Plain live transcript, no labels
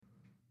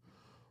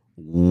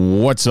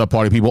What's up,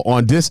 party people?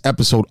 On this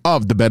episode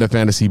of the Better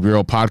Fantasy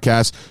Bureau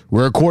podcast,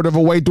 we're a quarter of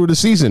a way through the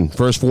season.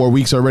 First 4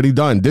 weeks already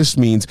done. This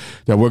means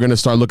that we're going to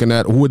start looking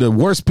at who are the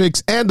worst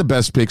picks and the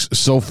best picks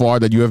so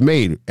far that you have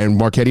made. And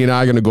Marchetti and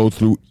I are going to go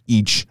through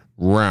each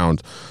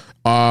round.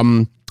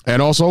 And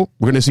also,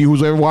 we're going to see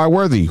who's wire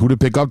worthy, who to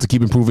pick up to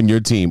keep improving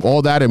your team.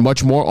 All that and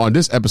much more on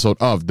this episode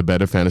of the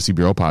Better Fantasy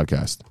Bureau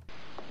podcast.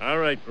 All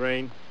right,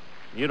 Brain.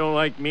 You don't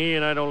like me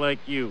and I don't like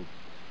you.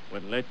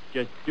 But let's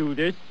just do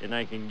this, and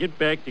I can get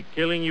back to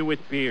killing you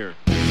with beer.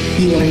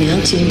 You are now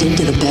tuned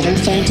into the Better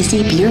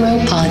Fantasy Bureau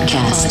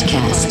podcast.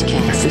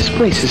 This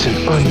place is an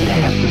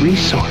untapped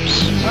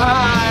resource.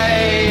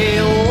 I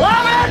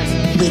love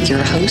it! With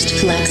your host,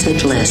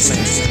 Flaxid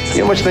Bliss.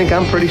 You must think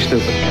I'm pretty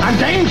stupid. I'm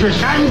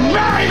dangerous. I'm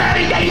very,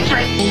 very dangerous.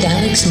 And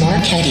Alex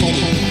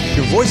Marchetti.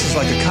 Your voice is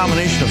like a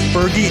combination of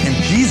Fergie and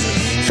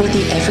Jesus. For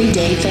the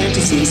everyday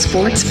fantasy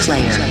sports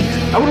player.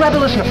 I would rather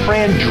listen to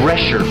Fran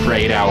Drescher for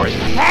 8 hours.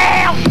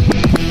 Help!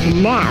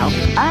 Now,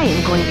 I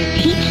am going to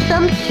teach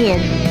some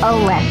kids a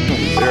lesson.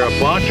 They're a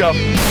bunch of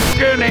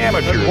f***ing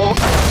amateurs.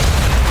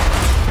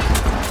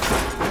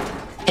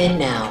 And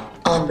now,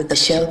 on with the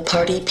show,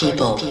 Party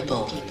People.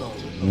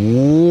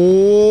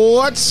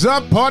 What's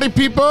up, party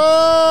people?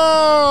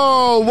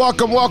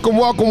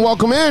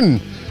 Welcome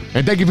in.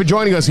 And thank you for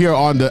joining us here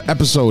on the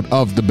episode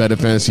of the Better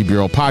Fantasy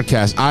Bureau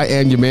podcast. I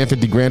am your man,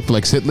 50 Grand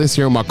Flex Hitless,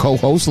 here with my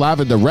co-host, live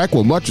and direct,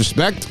 with much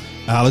respect,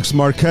 Alex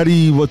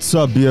Marchetti. What's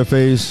up,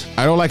 BFAs?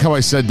 I don't like how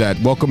I said that.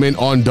 Welcome in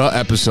on the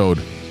episode.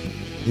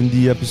 In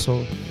the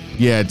episode?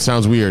 Yeah, it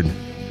sounds weird.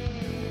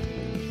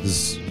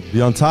 This be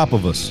on top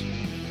of us.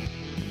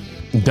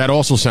 That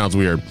also sounds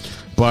weird.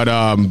 But,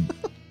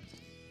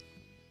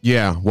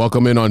 yeah,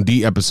 welcome in on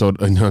the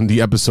episode of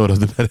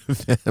the Better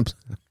Fantasy.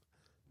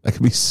 That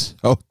could be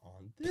so...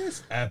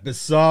 This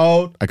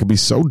episode. I could be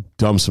so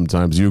dumb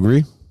sometimes. You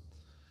agree?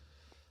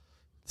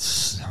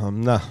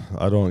 Nah,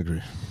 I don't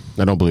agree.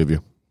 I don't believe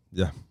you.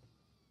 Yeah.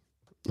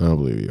 I don't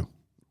believe you.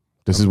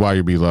 This is why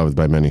you're beloved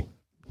by many.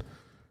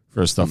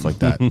 For stuff like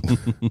that.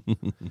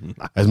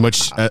 as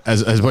much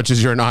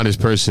as you're an honest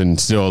person,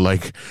 still,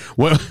 like,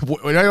 what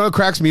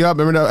cracks me up,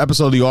 remember that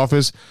episode of The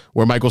Office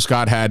where Michael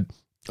Scott had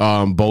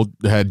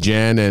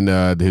Jan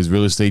and his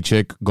real estate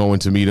chick going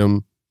to meet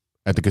him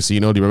at the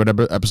casino? Do you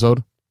remember that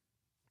episode?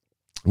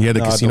 He had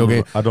the casino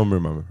game. I don't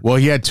remember. Well,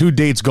 he had 2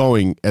 dates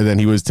going, and then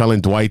he was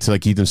telling Dwight to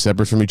like keep them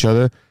separate from each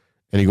other.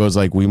 And he goes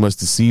like, "We must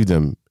deceive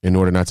them in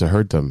order not to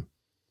hurt them,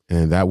 and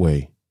in that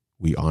way,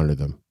 we honor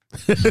them.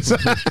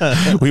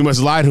 We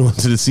must lie to them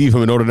to deceive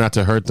them in order not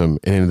to hurt them,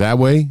 and in that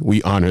way,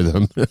 we honor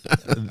them."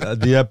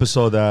 The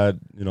episode that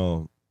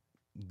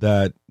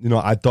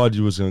I thought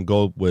you was gonna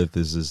go with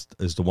is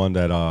the one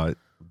that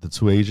the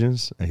 2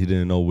 agents, and he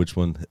didn't know which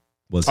one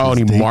was. Oh,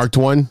 and he marked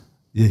one.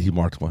 Yeah, he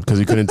marked one because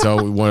he couldn't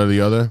tell one or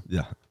the other.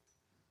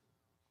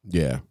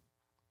 Yeah.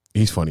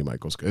 He's funny,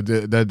 Michael.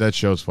 That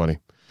show's funny.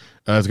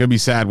 It's gonna be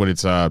sad when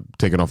it's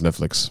taken off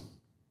Netflix.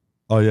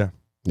 Oh yeah.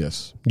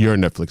 Yes, your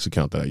Netflix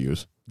account that I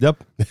use.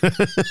 Yep.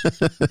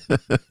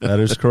 That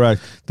is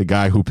correct. The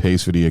guy who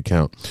pays for the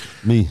account.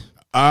 Me.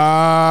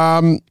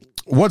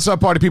 What's up,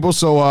 party people?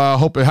 So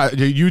hope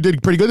you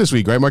did pretty good this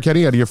week, right,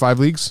 Marchetti? Out of your 5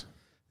 leagues.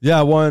 Yeah,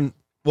 I won.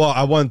 Well,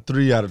 I won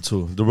 3 out of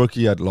 2. The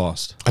rookie had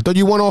lost. I thought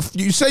you won off.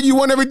 You said you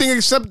won everything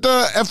except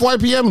the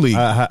FYPM league.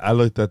 I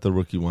looked at the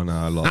rookie one and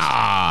I lost.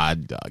 Ah,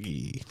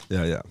 doggy.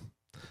 Yeah.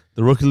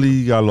 The rookie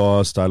league I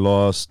lost. I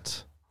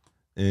lost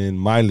in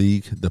my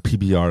league, the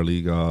PBR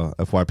league,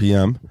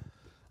 FYPM.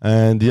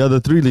 And the other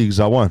 3 leagues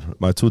I won.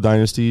 My 2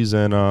 dynasties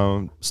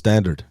and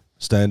Standard.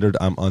 Standard,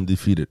 I'm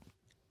undefeated.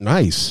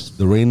 Nice.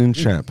 The reigning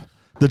champ.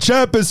 The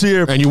champ is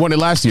here. And you won it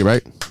last year,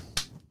 right?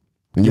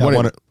 And you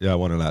won it. Yeah, I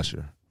won it last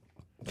year.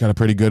 Got a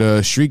pretty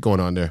good streak going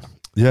on there.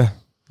 Yeah,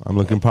 I'm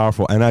looking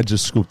powerful. And I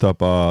just scooped up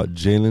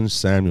Jalen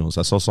Samuels.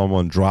 I saw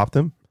someone dropped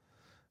him,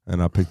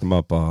 and I picked him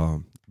up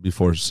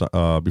before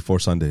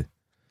Sunday.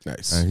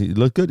 Nice. And he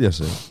looked good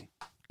yesterday.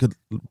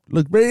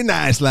 Looked very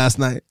nice last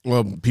night.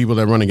 Well, people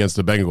that run against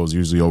the Bengals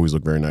usually always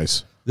look very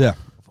nice. Yeah,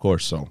 of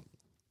course. So,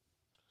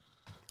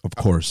 of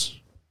course.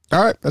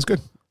 All right, that's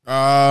good.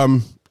 I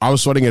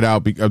was sweating it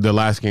out of the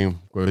last game.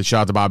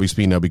 Shout out to Bobby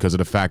Spina because of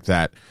the fact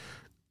that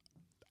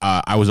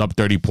I was up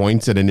 30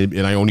 points and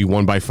I only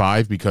won by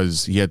 5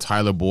 because he had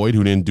Tyler Boyd,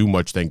 who didn't do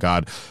much, thank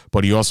God.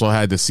 But he also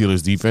had the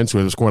Steelers defense,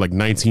 where they scored like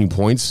 19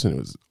 points, and it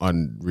was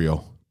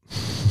unreal.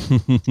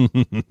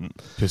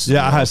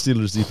 Yeah, I had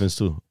Steelers defense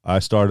too. I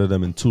started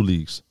them in 2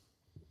 leagues.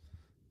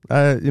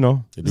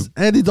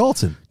 Andy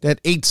Dalton. That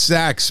 8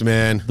 sacks,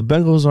 man. The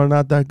Bengals are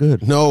not that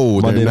good.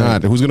 No, Monday they're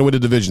not. night. Who's going to win the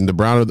division? The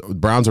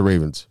Browns or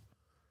Ravens?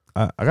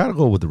 I got to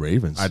go with the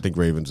Ravens. I think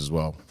Ravens as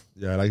well.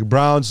 Yeah, like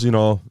Browns,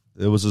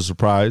 it was a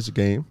surprise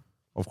game,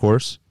 of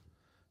course.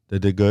 They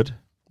did good.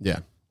 Yeah.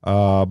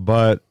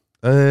 But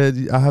I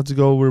have to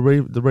go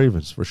with the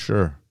Ravens for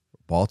sure.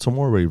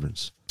 Baltimore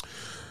Ravens.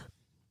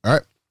 All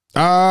right.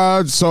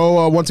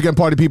 So once again,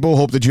 party people,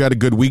 hope that you had a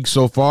good week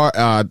so far.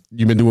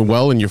 You've been doing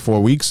well in your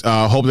 4 weeks.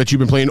 Hope that you've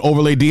been playing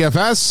Overlay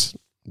DFS.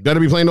 Better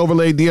be playing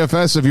Overlay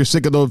DFS if you're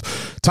sick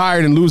of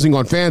tired and losing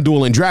on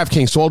FanDuel and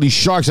DraftKings. So all these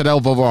sharks that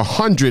have over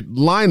 100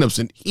 lineups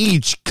in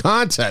each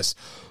contest.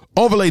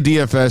 Overlay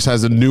DFS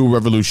has a new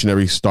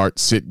revolutionary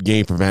start-sit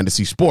game for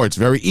fantasy sports.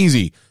 Very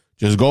easy.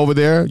 Just go over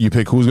there. You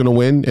pick who's going to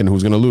win and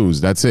who's going to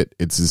lose. That's it.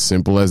 It's as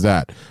simple as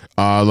that.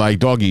 Like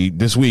Doggy,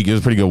 this week is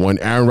a pretty good one.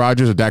 Aaron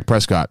Rodgers or Dak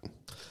Prescott?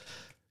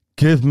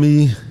 Give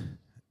me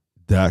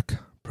Dak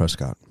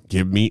Prescott.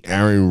 Give me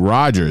Aaron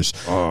Rodgers.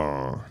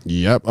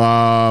 Yep.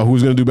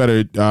 Who's going to do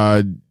better?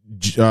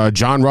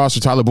 John Ross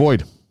or Tyler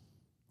Boyd?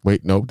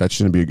 Wait, no, that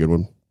shouldn't be a good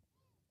one.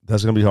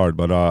 That's going to be hard,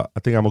 but I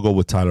think I'm going to go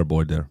with Tyler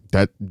Boyd there.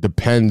 That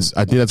depends.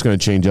 I think that's going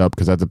to change up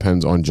because that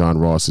depends on John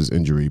Ross's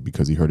injury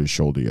because he hurt his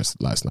shoulder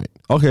last night.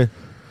 Okay.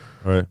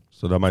 All right.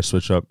 So that might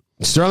switch up.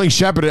 Sterling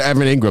Shepard or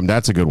Evan Ingram?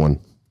 That's a good one.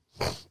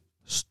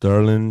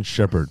 Sterling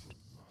Shepard.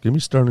 Give me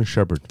Sterling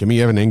Shepard. Give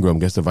me Evan Ingram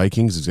against the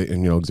Vikings.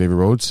 Xavier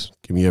Rhodes.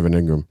 Give me Evan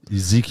Ingram.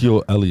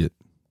 Ezekiel Elliott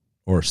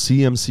or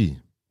CMC.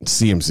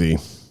 CMC?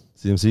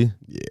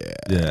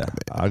 Yeah.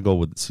 I'll go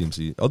with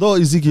CMC. Although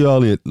Ezekiel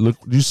Elliott, look,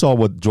 you saw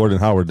what Jordan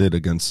Howard did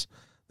against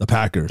the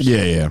Packers.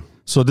 Yeah.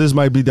 So this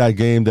might be that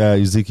game that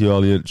Ezekiel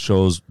Elliott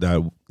shows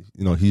that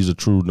he's a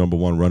true number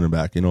one running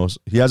back.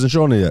 He hasn't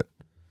shown it yet.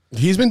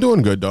 He's been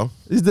doing good though.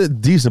 He's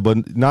decent,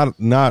 but not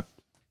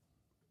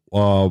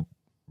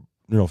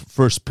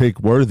first pick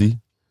worthy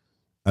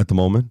at the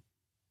moment.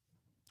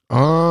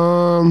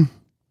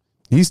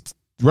 He's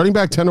running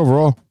back 10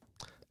 overall.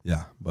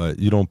 Yeah, but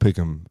you don't pick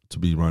him to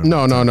be running.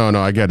 No.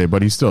 I get it,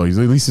 but he's at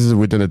least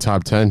within the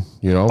top 10.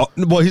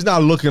 Well, he's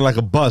not looking like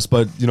a bust,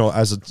 but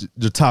as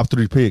the top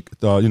 3 pick,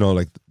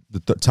 like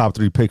the top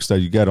 3 picks that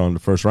you get on the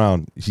first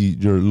round,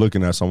 you're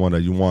looking at someone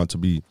that you want to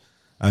be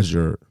as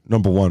your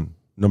number 1,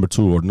 number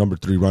 2, or number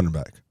 3 running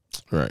back.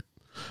 Right.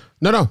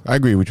 No, I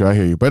agree with you. I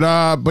hear you. But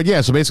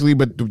yeah, so basically,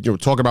 you're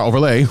talking about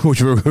Overlay,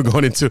 which we're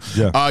going into.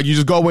 Yeah. You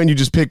just go in, you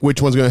just pick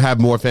which one's going to have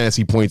more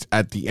fantasy points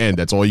at the end.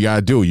 That's all you got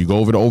to do. You go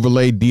over to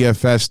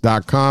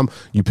overlaydfs.com,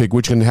 you pick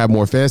which one to have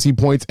more fantasy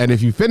points, and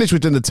if you finish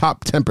within the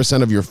top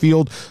 10% of your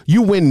field,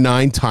 you win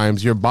 9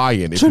 times your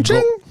buy-in.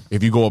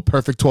 If you go a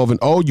perfect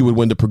 12-0, you would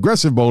win the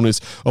progressive bonus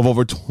of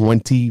over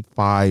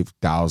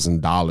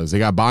 $25,000. They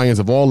got buy-ins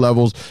of all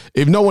levels.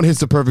 If no one hits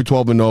the perfect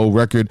 12-0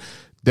 record,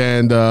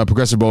 then the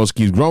progressive bonus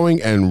keeps growing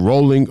and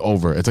rolling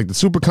over. It's like the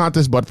super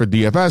contest, but for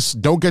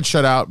DFS. Don't get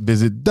shut out.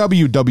 Visit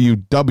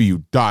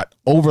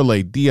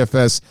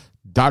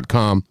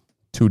www.overlaydfs.com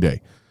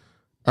today.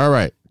 All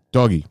right,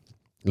 Doggy,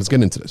 let's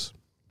get into this.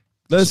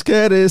 Let's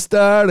get it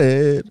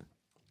started.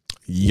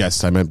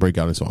 Yes, I meant break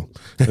out a song.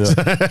 Yeah.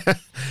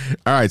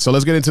 All right, so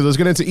let's get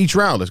into each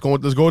round. Let's go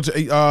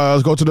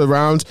to the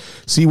rounds.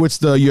 See what's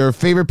your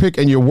favorite pick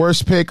and your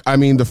worst pick. I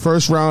mean, the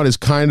first round is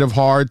kind of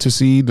hard to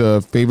see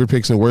the favorite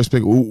picks and worst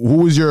pick.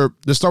 Who is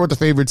let's start with the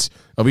favorites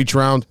of each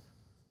round.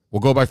 We'll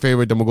go by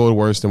favorite, then we'll go to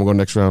worst, then we'll go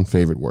next round,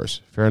 favorite,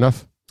 worst. Fair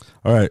enough?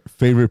 All right,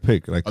 favorite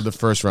pick of the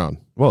first round.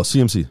 Well,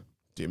 CMC.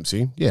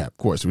 CMC? Yeah, of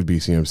course it would be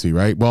CMC,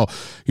 right? Well,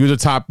 he was a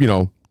top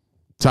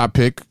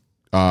pick.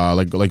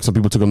 Like some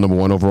people took him number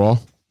 1 overall.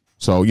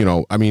 So,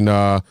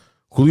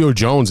 Julio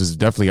Jones has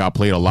definitely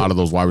outplayed a lot of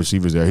those wide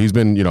receivers there. He's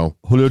been,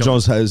 Julio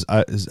Jones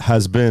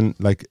has been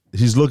like,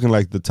 he's looking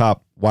like the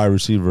top wide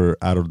receiver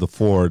out of the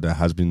 4 that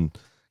has been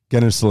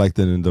getting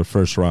selected in the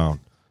first round.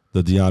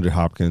 The DeAndre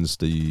Hopkins,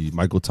 the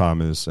Michael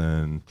Thomas,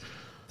 and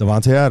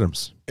Devontae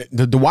Adams.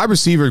 The wide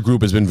receiver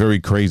group has been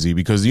very crazy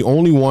because the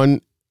only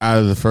one out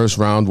of the first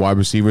round wide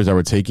receivers that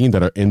we're taking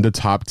that are in the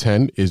top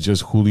 10 is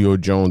just Julio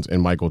Jones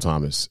and Michael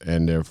Thomas.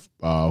 And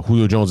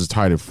Julio Jones is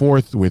tied at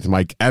 4th with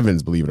Mike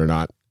Evans, believe it or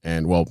not.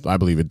 And, well, I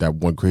believe it, that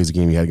one crazy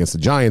game he had against the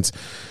Giants.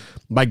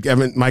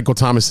 Michael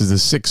Thomas is the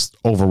 6th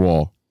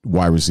overall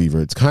wide receiver.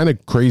 It's kind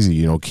of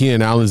crazy.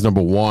 Keenan Allen's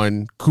number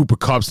 1, Cooper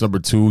Kupp's number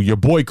 2, your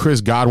boy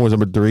Chris Godwin's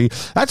number 3.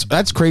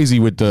 That's crazy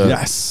with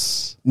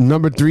the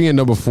number 3 and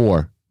number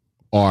 4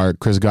 are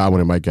Chris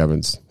Godwin and Mike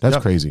Evans. That's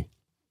crazy.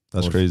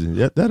 That's crazy.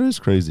 Yeah, that is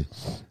crazy.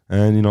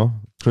 And,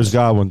 Chris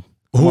Godwin.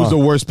 Who's the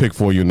worst pick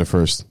for you in the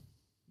first?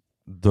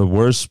 The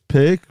worst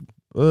pick?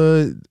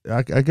 I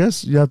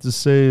guess you have to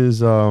say is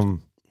who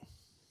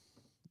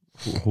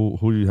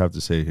do you have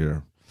to say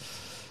here?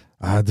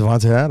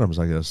 Devontae Adams,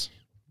 I guess.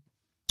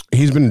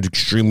 He's been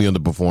extremely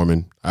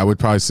underperforming. I would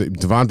probably say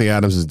Devontae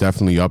Adams is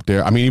definitely up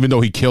there. I mean, even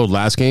though he killed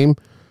last game,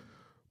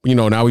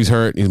 now he's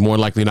hurt. He's more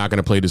likely not going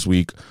to play this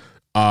week.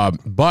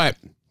 But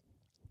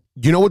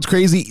you know what's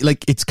crazy?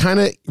 Like, it's kind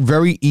of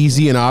very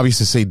easy and obvious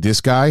to say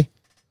this guy,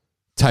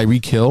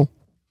 Tyreek Hill,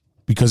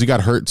 because he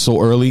got hurt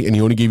so early and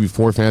he only gave you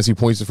 4 fantasy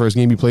points the first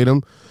game you played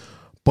him.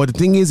 But the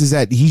thing is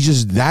that he's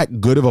just that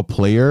good of a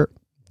player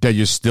that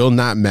you're still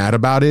not mad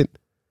about it.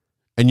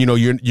 And,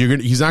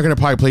 he's not going to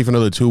probably play for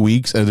another 2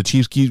 weeks. And if the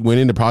Chiefs keep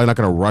winning, they're probably not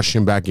going to rush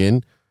him back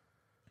in.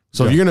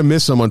 So if you're going to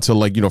miss him until,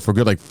 for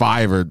good,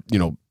 5 or,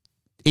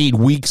 8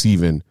 weeks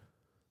even,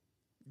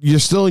 you're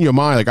still in your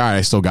mind, all right,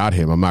 I still got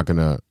him. I'm not going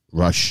to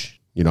rush.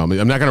 I'm not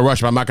going to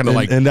rush, but I'm not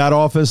going to in that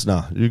offense.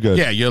 Nah, you're good.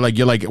 Yeah, you're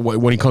like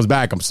when he comes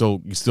back, he's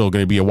still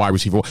going to be a wide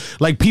receiver.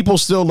 Like, people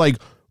still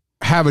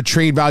have a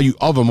trade value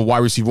of him, a wide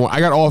receiver one. I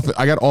got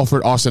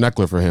offered Austin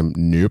Eckler for him.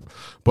 Nope.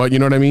 But you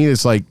know what I mean?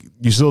 It's like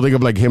you still think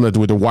of like him with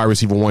the wide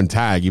receiver one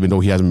tag, even though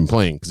he hasn't been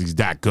playing because he's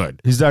that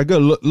good. He's that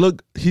good.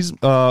 Look, he's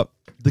the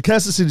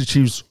Kansas City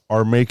Chiefs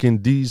are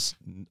making these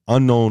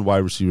unknown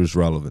wide receivers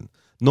relevant.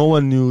 No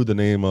one knew the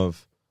name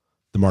of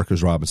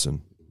DeMarcus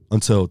Robinson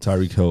until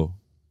Tyreek Hill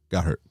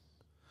got hurt.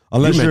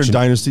 Unless you're in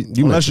Dynasty.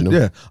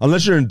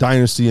 Unless you're in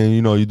Dynasty and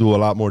you do a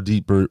lot more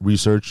deeper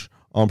research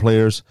on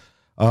players.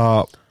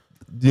 You're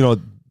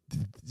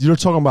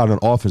talking about an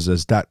offense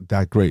that's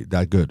that great,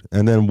 that good.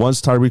 And then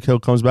once Tyreek Hill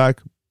comes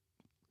back,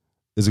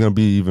 it's going to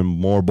be even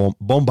more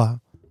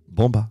bomba.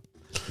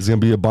 It's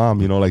going to be a bomb.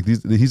 He's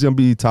going to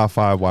be top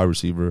 5 wide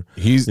receiver.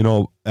 He's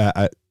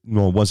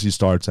once he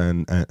starts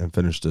and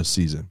finish the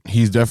season.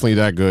 He's definitely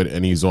that good,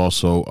 and he's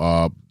also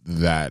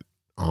that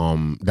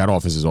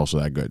offense is also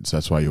that good. So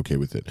that's why you're okay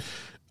with it.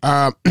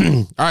 All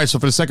right. So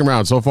for the second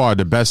round, so far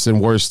the best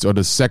and worst of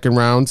the second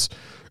rounds.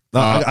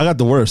 I got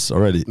the worst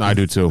already. I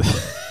do too.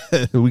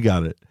 We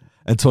got it.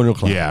 Antonio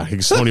Clown. Yeah,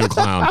 Antonio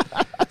Clown.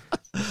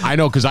 I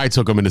know because I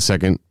took him in the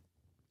second.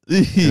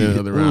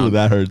 Another round. Ooh,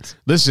 that hurts.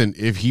 Listen,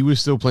 if he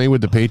was still playing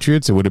with the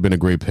Patriots, it would have been a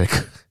great pick.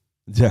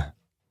 Yeah.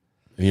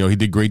 He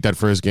did great that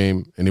first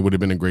game, and it would have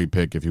been a great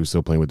pick if he was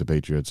still playing with the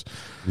Patriots.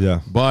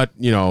 Yeah. But,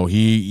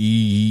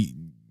 he's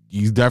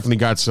definitely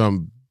got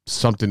some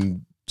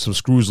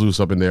screws loose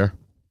up in there.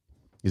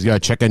 He's got a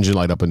check engine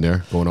light up in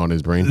there going on in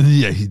his brain.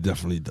 Yeah, he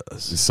definitely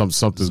does.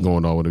 Something's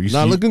going on with him.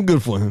 Not looking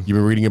good for him. You've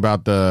been reading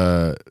about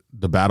the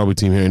battle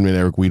between him and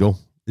Eric Weddle?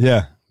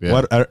 Yeah.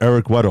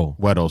 Eric Weddle.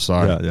 Weddle,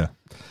 sorry. Yeah.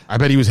 I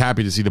bet he was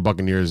happy to see the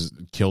Buccaneers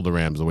kill the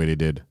Rams the way they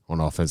did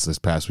on offense this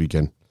past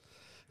weekend.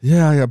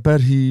 Yeah, I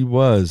bet he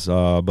was.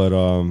 But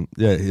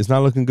it's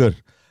not looking good.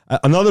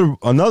 Another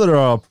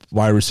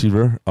wide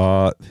receiver,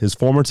 his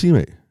former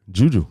teammate,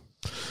 Juju.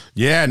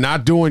 Yeah,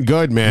 not doing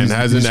good, man.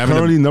 He's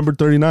currently number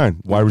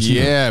 39 wide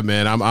receiver. Yeah,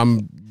 man.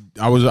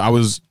 I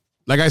was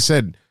like I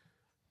said,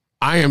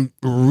 I am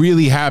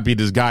really happy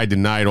this guy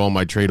denied all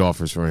my trade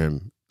offers for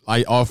him.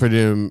 I offered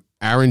him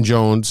Aaron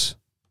Jones,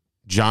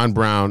 John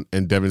Brown,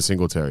 and Devin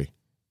Singletary.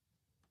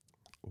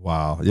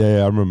 Wow.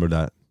 Yeah, I remember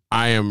that.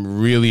 I am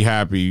really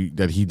happy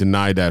that he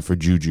denied that for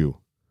Juju.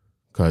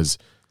 Because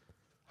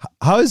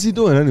how is he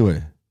doing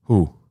anyway?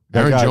 Who?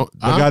 Aaron Jones,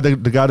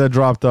 the guy that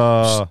dropped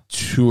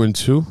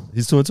 2-2.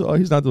 He's 2-2. Oh,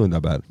 he's not doing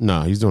that bad.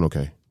 No, he's doing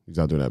okay. He's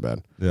not doing that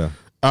bad.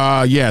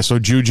 Yeah. So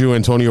Juju,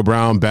 Antonio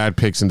Brown, bad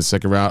picks in the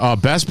second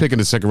round. Best pick in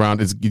the second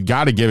round is you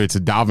got to give it to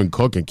Dalvin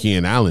Cook and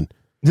Keenan Allen.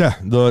 Yeah,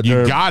 you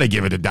got to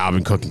give it to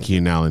Dalvin Cook and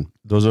Keenan Allen.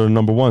 Those are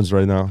number ones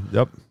right now.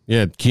 Yep.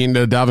 Yeah,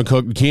 Dalvin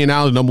Cook, Keenan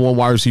Allen, number 1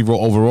 wide receiver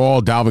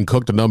overall. Dalvin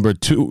Cook, the number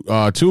 2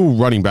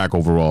 running back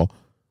overall.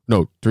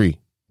 No, 3.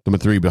 Number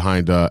 3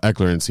 behind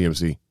Eckler and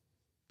CMC.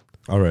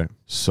 All right.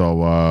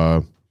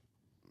 So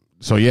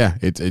yeah,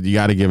 you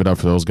got to give it up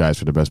for those guys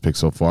for the best pick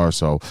so far.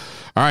 So, all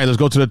right, let's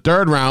go to the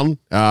third round.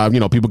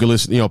 People can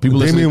listen.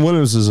 Damian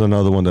Williams is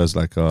another one that's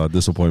like a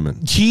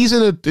disappointment. He's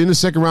in the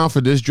second round for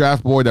this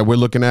draft board that we're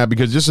looking at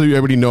because just so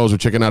everybody knows, we're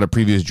checking out a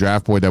previous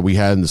draft board that we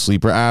had in the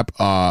Sleeper app.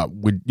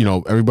 With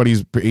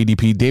everybody's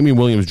ADP, Damian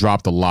Williams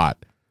dropped a lot.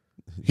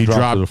 He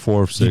dropped to the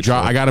 4th, 6th.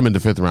 I got him in the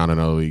 5th round in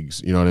other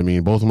leagues. You know what I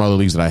mean? Both of my other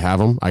leagues that I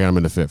have him, I got him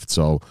in the 5th.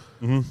 So,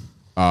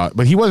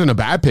 but he wasn't a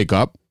bad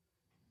pickup.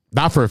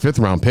 Not for a 5th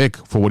round pick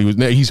for what he was.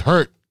 He's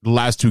hurt the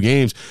last 2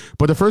 games,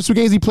 but the first 2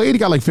 games he played, he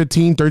got like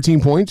 15,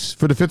 13 points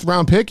for the 5th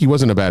round pick. He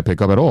wasn't a bad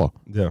pickup at all.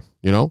 Yeah.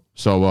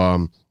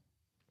 So,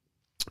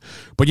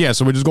 but yeah,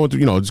 so we're just going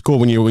through, it's cool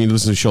when you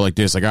listen to a show like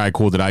this, like, all right,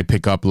 cool. Did I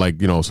pick up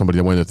like, somebody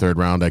that went in the 3rd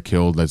round that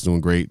killed, that's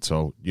doing great.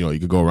 So, you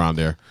could go around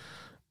there.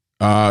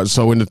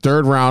 So in the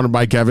 3rd round,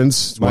 Mike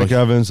Evans.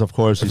 Evans, of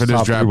course. He's for this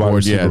top draft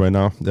board, board, right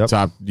now. Yep.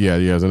 Top,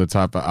 he's in the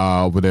top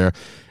over there.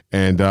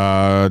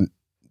 And,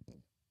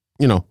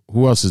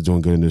 who else is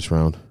doing good in this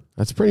round?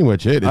 That's pretty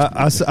much it.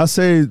 I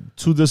say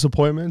 2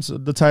 disappointments,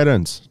 the tight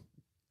ends.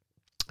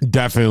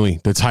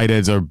 Definitely. The tight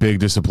ends are a big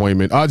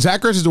disappointment.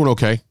 Zach Ertz is doing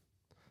okay.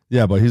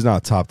 Yeah, but he's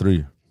not top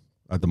 3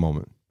 at the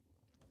moment.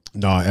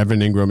 No,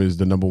 Evan Ingram is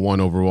the number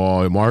 1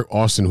 overall.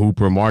 Austin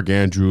Hooper, Mark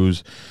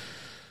Andrews.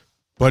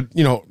 But,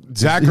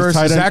 Zach Ertz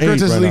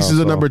at least is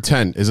a number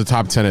 10, is a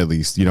top 10 at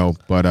least,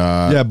 But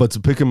yeah, but to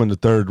pick him in the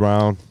 3rd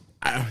round.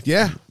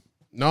 Yeah.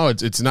 No,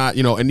 it's not,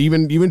 and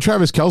even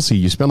Travis Kelce,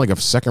 you spend like a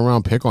 2nd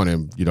round pick on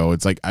him.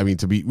 It's like,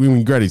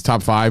 great, he's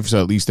top 5,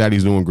 so at least that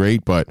he's doing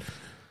great. But,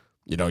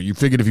 you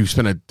figured if you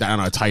spend it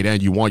down on a tight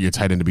end, you want your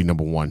tight end to be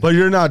number 1. But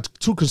you're not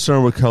too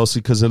concerned with Kelce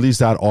because at least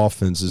that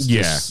offense is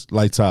just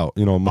lights out.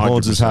 Mahomes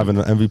 100%. Is having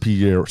an MVP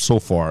year so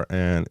far,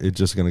 and it's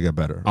just going to get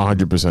better.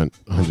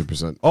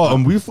 100%. Oh,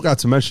 and we forgot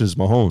to mention is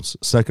Mahomes,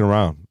 2nd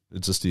round.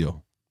 It's a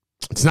steal.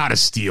 It's not a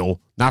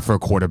steal. Not for a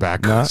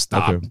quarterback. Nah?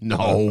 Stop. Okay. No.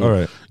 All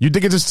right. You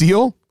think it's a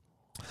steal?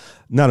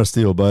 Not a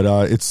steal, but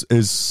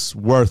it's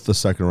worth the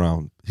 2nd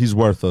round. He's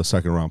worth a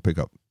 2nd round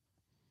pickup.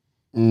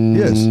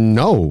 Yes.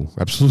 No,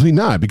 absolutely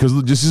not. Because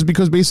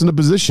based on the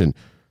position,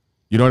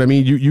 you know what I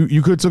mean.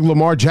 You could have took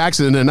Lamar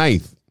Jackson in the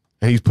 9th,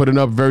 And he's putting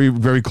up very,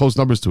 very close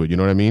numbers to it. You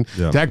know what I mean?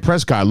 Yeah. Dak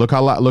Prescott, look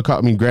how.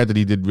 I mean, granted,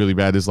 he did really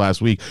bad this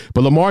last week,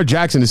 but Lamar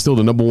Jackson is still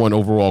the number 1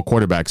 overall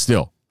quarterback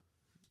still,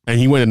 and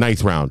he went in the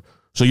 9th round.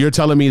 So you're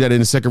telling me that in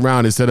the 2nd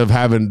round, instead of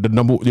having the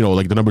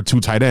number 2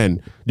 tight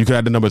end, you could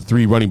have the number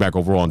 3 running back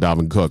overall in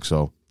Dalvin Cook.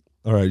 So,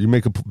 all right, you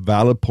make a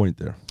valid point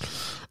there.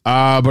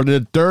 but in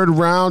the 3rd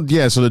round,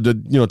 yeah. So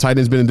the tight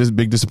end's been a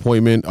big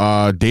disappointment.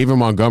 David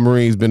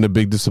Montgomery has been a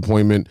big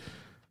disappointment.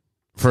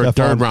 For a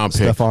 3rd round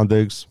pick.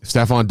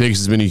 Stephon Diggs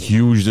has been a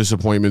huge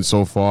disappointment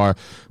so far.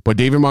 But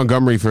David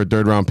Montgomery for a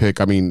 3rd round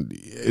pick, I mean,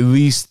 at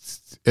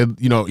least,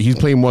 he's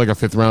playing more like a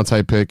 5th round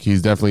type pick.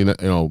 He's definitely,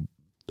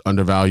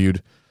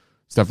 undervalued.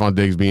 Stephon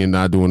Diggs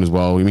not doing as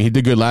well. I mean, he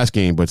did good last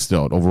game, but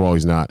still, overall,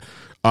 he's not.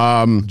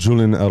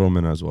 Julian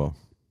Edelman as well.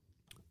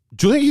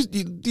 Julian,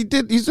 he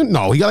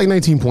got like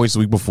 19 points the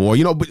week before.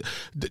 But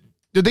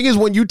the thing is,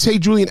 when you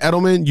take Julian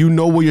Edelman, you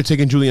know what you're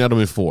taking Julian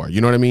Edelman for. You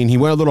know what I mean? He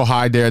went a little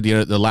high there at the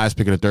end of the last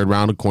pick of the 3rd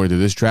round, according to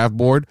this draft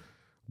board.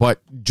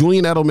 But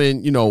Julian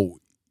Edelman,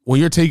 when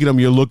you're taking him,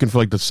 you're looking for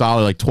like the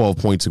solid like 12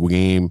 points a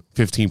game,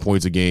 15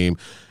 points a game.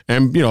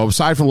 And,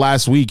 aside from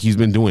last week, he's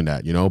been doing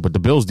that, But the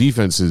Bills'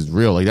 defense is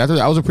real. Like that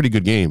was a pretty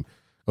good game.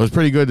 It was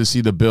pretty good to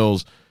see the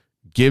Bills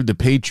give the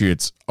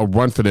Patriots a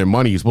run for their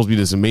money. It's supposed to be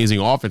this amazing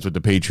offense with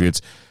the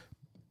Patriots.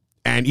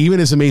 And even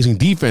this amazing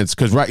defense,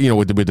 because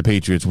with the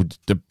Patriots,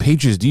 the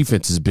Patriots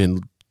defense has been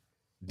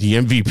the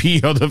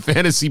MVP of the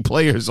fantasy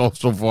players so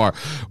far.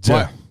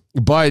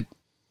 But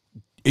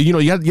you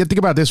have to think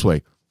about it this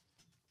way.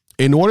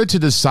 In order to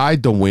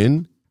decide to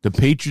win, the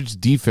Patriots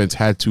defense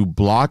had to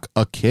block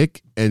a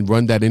kick and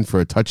run that in for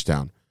a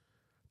touchdown.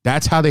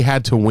 That's how they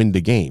had to win the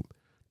game.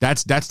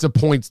 That's the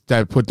points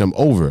that put them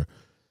over.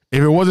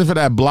 If it wasn't for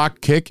that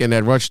block kick and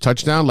that rush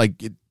touchdown,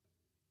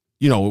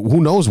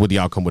 who knows what the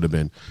outcome would have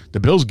been. The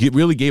Bills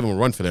really gave them a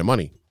run for their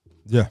money.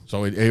 Yeah.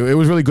 So it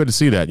was really good to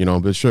see that,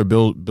 but sure,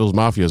 Bills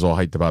Mafia is all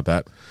hyped about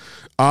that.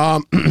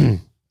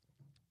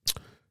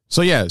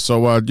 So let's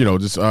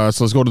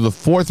go to the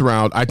 4th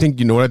round. I think,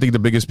 what I think the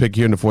biggest pick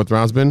here in the 4th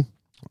round's been?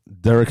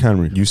 Derrick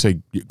Henry. You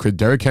say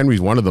Derrick Henry's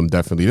one of them,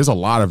 definitely. There's a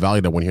lot of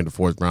value that went here in the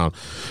 4th round.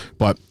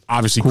 But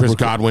obviously Chris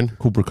Godwin.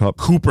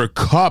 Cooper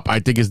Kupp, I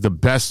think, is the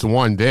best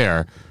one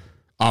there.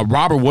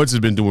 Robert Woods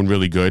has been doing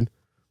really good.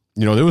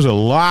 There was a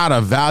lot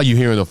of value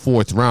here in the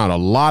 4th round. A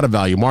lot of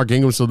value. Mark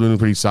Ingram's still doing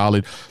pretty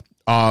solid.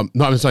 Mark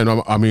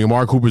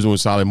Cooper's doing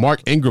solid.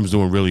 Mark Ingram's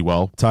doing really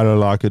well. Tyler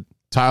Lockett,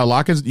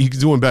 he's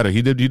doing better.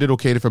 He did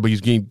okay but he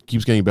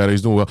keeps getting better.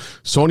 He's doing well.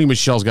 Sony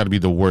Michel's got to be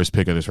the worst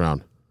pick of this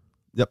round.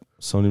 Yep.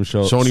 Sony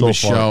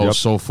Michel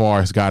so far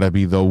has got to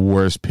be the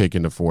worst pick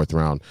in the 4th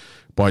round.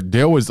 But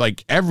there was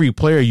like every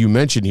player you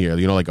mentioned here,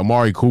 like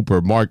Amari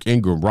Cooper, Mark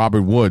Ingram,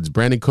 Robert Woods,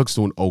 Brandon Cooks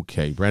doing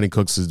okay. Brandon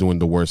Cooks is doing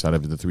the worst out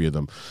of the 3 of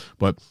them.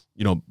 But,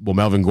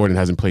 Melvin Gordon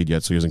hasn't played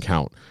yet, so he doesn't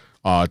count.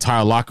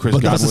 Tyler Lockett, Chris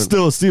Godwin. That's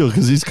still a steal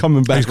because he's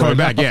coming back. He's coming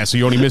back, yeah. So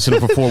you're only missing him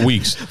for 4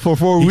 weeks. For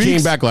 4 weeks? He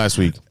came back last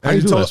week. How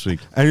did you do last week?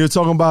 And you're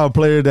talking about a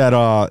player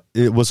that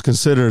it was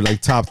considered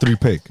like top 3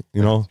 pick,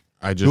 He would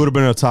have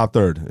been a top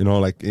 3rd,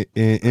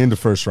 in the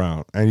 1st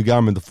round. And you got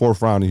him in the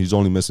 4th round, and he's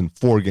only missing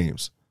 4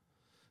 games.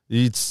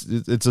 It's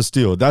a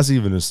steal. That's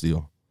even a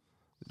steal.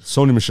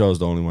 Sony Michel is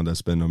the only one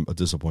that's been a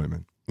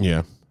disappointment.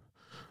 Yeah.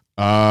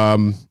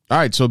 All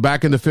right. So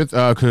back in the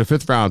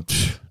 5th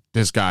round,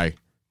 this guy,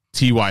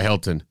 T.Y.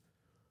 Hilton.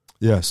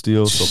 Yeah,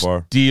 steal so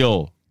far.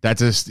 Steal.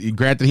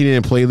 Granted, he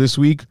didn't play this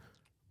week,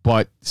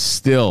 but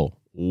still,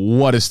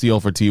 what a steal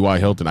for T.Y.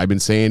 Hilton. I've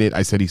been saying it.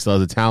 I said he still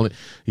has the talent.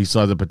 He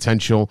still has the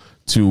potential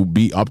to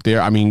be up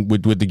there. I mean,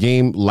 with the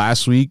game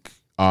last week,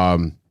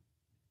 I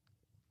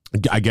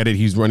get it.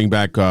 He's running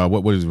back.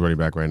 What is he running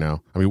back right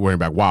now? Running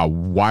back. Wow,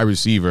 wide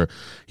receiver.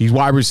 He's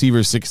wide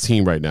receiver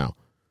 16 right now,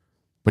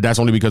 but that's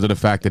only because of the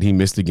fact that he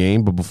missed the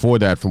game. But before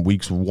that, from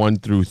weeks 1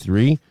 through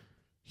 3,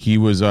 he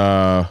was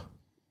wide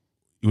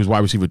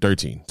receiver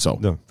 13. So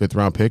 5th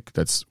round pick.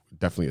 That's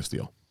definitely a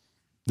steal.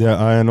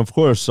 Yeah, and of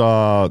course,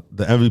 the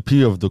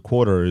MVP of the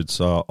quarter,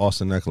 it's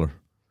Austin Eckler.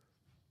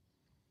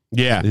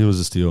 Yeah, he was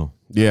a steal.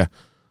 Yeah.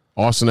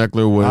 Austin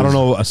Eckler was... I don't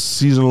know a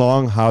season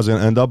long how it's going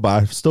to end up,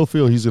 but I still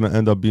feel he's going to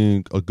end up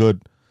being a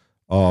good,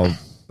 a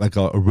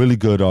really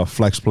good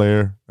flex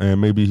player, and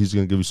maybe he's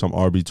going to give you some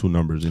RB2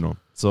 numbers,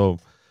 So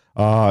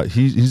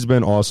he's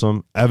been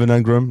awesome. Evan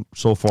Ingram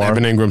so far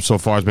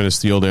has been a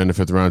steal there in the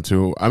 5th round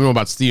too. I don't know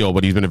about steal,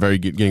 but he's been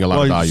getting a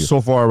lot of value.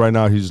 So far right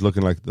now, he's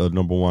looking like the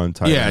number 1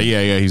 tight end.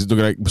 Yeah. He's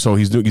looking like,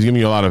 he's giving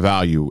you a lot of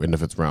value in the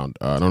 5th round.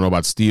 I don't know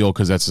about steal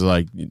because that's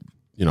like,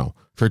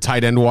 for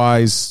tight end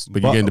wise,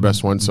 but you're getting the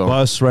best one. So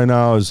bust right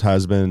now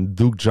has been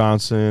Duke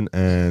Johnson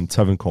and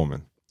Tevin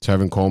Coleman.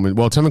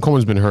 Well, Tevin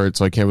Coleman's been hurt,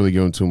 so I can't really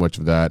give him too much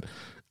of that.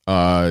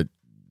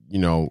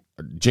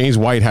 James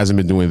White hasn't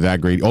been doing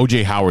that great.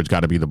 O.J. Howard's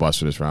got to be the bust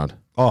for this round.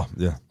 Oh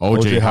yeah,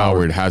 O.J.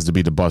 Howard has to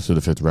be the bust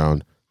of the 5th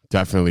round.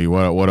 Definitely.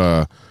 What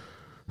a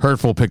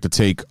hurtful pick to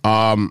take.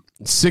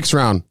 6th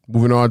round.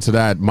 Moving on to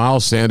that,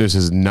 Miles Sanders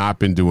has not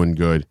been doing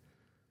good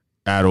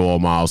at all.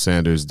 Miles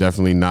Sanders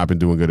definitely not been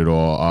doing good at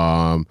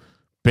all.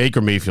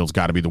 Baker Mayfield's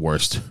got to be the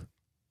worst.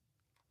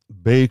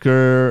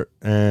 Baker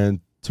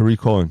and Tariq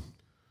Cohen.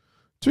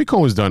 Tariq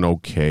Cohen's done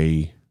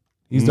okay.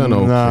 He's done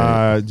okay.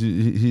 Nah,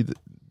 he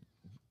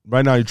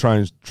right now you're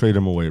trying to trade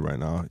him away right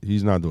now.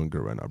 He's not doing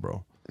good right now,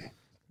 bro.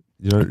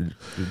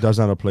 That's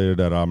not a player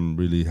that I'm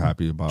really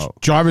happy about.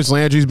 Jarvis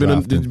Landry's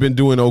been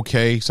doing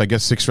okay. So I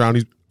guess 6th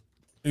round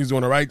he's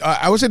doing all right.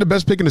 I would say the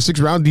best pick in the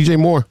 6th round, DJ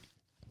Moore.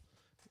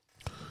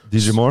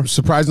 DJ Moore,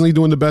 surprisingly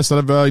doing the best out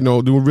of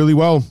doing really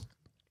well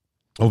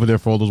over there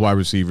for all those wide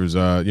receivers.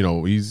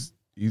 He's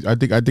I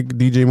think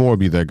DJ Moore would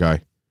be that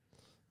guy.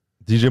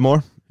 DJ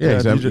Moore, yeah,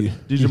 exactly.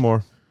 DJ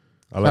Moore.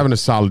 Having a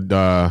solid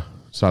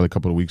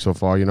couple of weeks so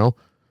far.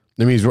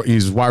 I mean,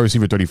 he's wide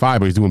receiver 35,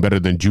 but he's doing better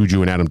than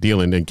Juju and Adam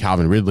Thielen and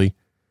Calvin Ridley.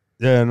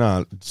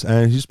 Yeah,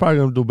 and he's probably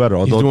going to do better.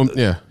 Although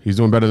he's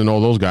doing better than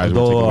all those guys.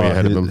 Although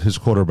ahead of him. His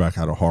quarterback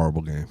had a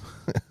horrible game.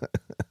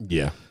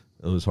 Yeah,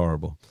 it was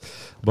horrible.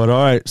 But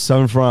all right,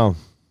 7th round.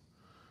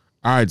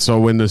 All right,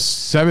 so in the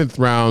 7th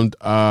round,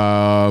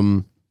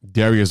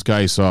 Darius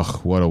Geis.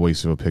 What a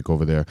waste of a pick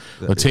over there.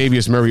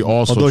 Latavius Murray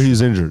also, although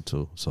he's injured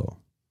too. So.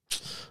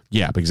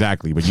 Yeah,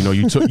 exactly. But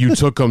you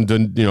took him to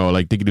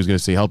thinking he was going to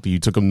stay healthy. You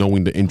took him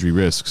knowing the injury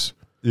risks.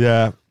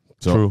 Yeah,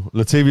 true.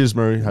 Latavius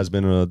Murray has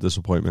been a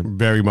disappointment.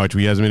 Very much.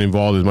 He hasn't been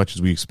involved as much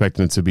as we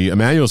expected him to be.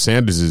 Emmanuel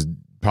Sanders is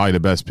probably the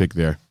best pick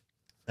there,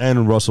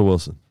 and Russell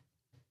Wilson.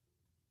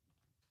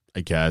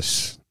 I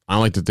guess I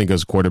don't like to think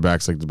as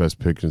quarterbacks like the best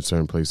pick in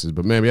certain places,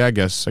 but maybe I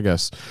guess.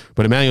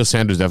 But Emmanuel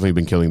Sanders definitely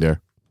been killing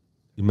there.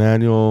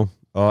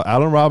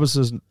 Allen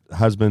Robinson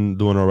has been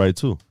doing all right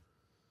too.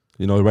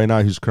 Right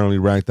now he's currently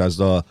ranked as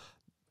the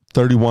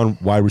 31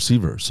 wide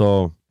receiver.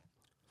 So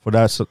for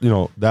that,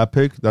 that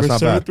pick, that's not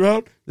bad.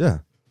 Round? Yeah,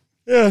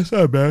 it's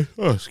not bad.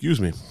 Oh,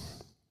 excuse me.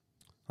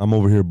 I'm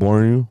over here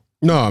boring you.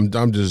 No,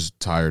 I'm just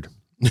tired.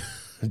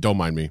 Don't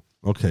mind me.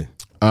 Okay.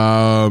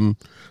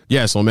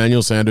 So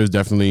Emmanuel Sanders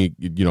definitely,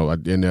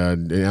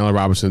 and Allen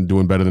Robinson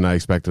doing better than I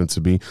expected him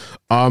to be.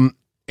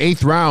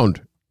 8th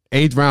round.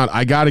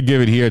 I got to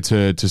give it here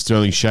to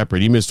Sterling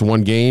Shepard. He missed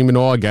one game and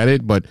all. I get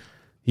it, but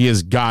he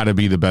has got to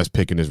be the best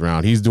pick in this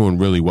round. He's doing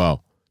really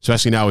well,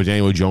 especially now with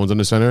Daniel Jones on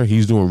the center.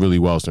 He's doing really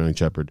well, Sterling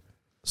Shepard.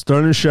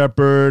 Sterling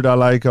Shepard, I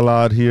like a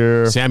lot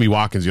here. Sammy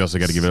Watkins, you also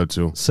got to give it up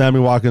to. Sammy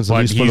Watkins, at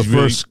least for the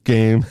first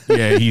game.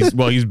 Yeah, he's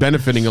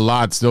benefiting a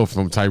lot still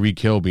from Tyreek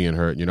Hill being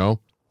hurt,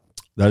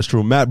 That's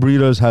true. Matt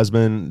Breida has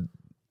been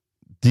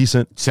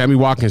decent. Sammy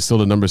Watkins is still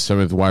the number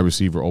 7th wide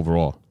receiver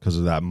overall. Because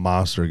of that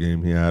monster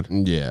game he had.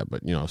 Yeah,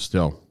 but,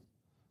 still.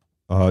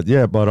 I like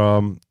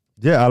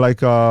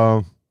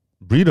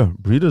Breida.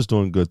 Breida's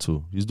doing good,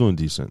 too. He's doing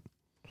decent.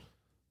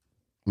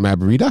 Matt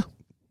Breida?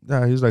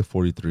 Yeah, he's like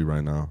 43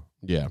 right now.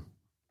 Yeah.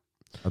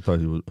 I thought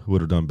he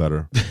would have done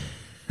better.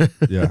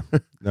 Yeah,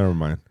 never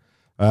mind.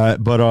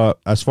 But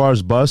as far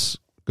as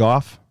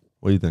Goff,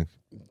 what do you think?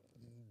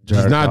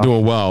 He's not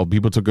doing well.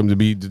 People took him to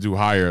do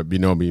higher.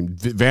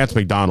 Vance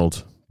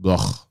McDonald.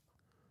 Ugh.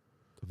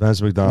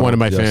 Vance McDonald. One of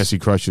my fantasy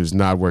crushes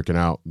not working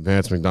out.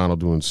 Vance McDonald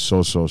doing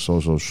so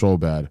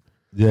bad.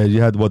 Yeah,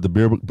 you had the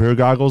beer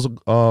goggles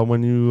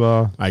when you.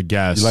 I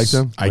guess you liked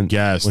them. I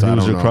guess when he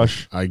was your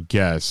crush. I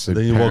guess.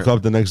 Then you woke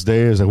up the next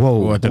day. It's like, whoa,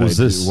 what did I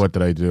do? What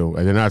did I do?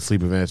 I did not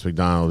sleep with Vance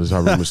McDonald. This is how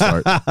rumors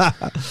start.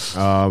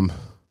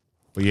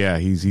 But yeah,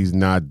 he's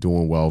not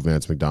doing well,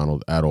 Vance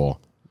McDonald, at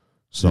all.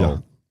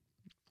 So,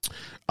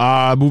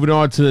 moving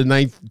on to the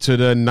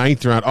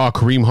ninth round. Oh,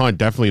 Kareem Hunt,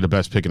 definitely the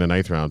best pick in the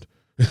 9th round.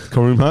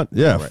 Kareem Hunt,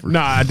 yeah. Right. No,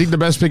 I think the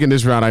best pick in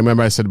this round. I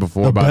remember I said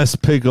before the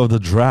best pick of the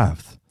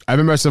draft. I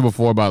remember I said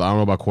before about I don't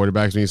know about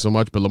quarterbacks being so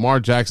much, but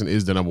Lamar Jackson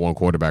is the number 1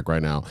 quarterback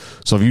right now.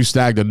 So if you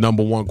stack the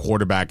number 1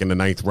 quarterback in the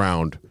 9th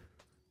round,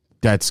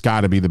 that's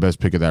got to be the best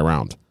pick of that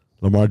round.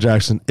 Lamar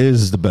Jackson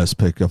is the best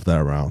pick of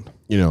that round.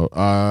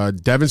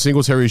 Devin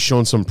Singletary has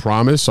shown some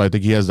promise, so I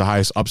think he has the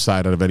highest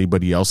upside out of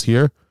anybody else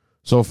here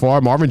so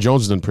far. Marvin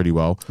Jones has done pretty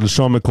well.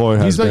 LeSean McCoy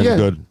has been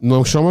good.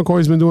 No, LeSean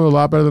McCoy's been doing a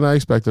lot better than I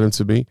expected him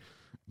to be.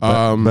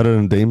 Better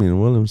than Damian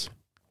Williams.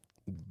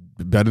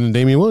 Better than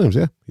Damian Williams,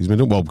 yeah. He's been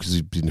doing well because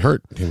he's been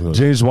hurt.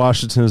 James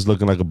Washington is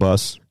looking like a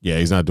bust. Yeah,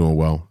 he's not doing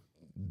well.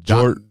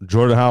 Jordan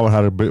Howard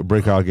had a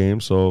breakout game,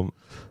 so...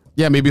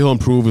 Yeah, maybe he'll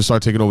improve and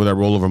start taking over that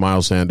role over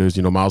Miles Sanders.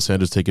 Miles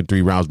Sanders taking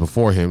 3 rounds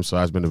before him, so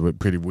that's been a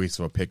pretty waste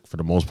of a pick for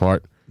the most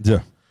part. Yeah.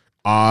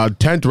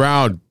 10th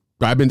round,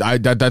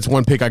 that's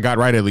one pick I got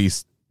right at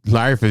least.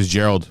 Larry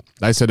Fitzgerald.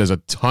 I said there's a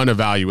ton of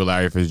value with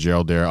Larry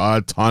Fitzgerald there.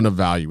 A ton of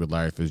value with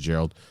Larry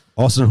Fitzgerald.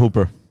 Austin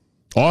Hooper,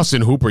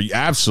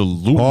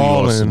 absolutely.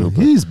 Ballin'. Austin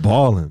Hooper. He's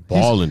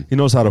balling. He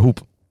knows how to hoop.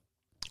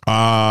 He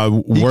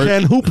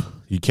can hoop.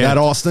 He can. That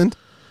Austin.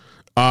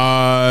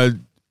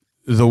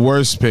 The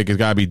worst pick has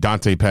got to be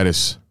Dante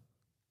Pettis.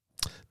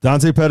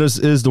 Dante Pettis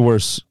is the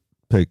worst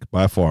pick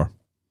by far.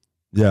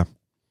 Yeah.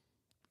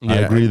 I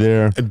agree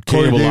there.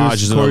 Corey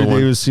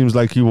Davis seems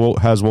like he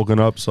has woken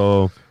up.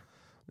 So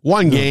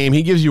one game,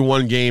 he gives you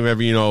one game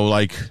every,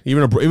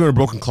 even a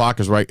broken clock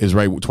is right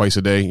twice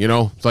a day.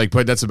 It's like,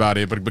 but that's about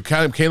it. But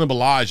Caleb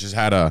Ballage has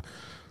had a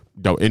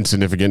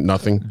insignificant,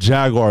 nothing.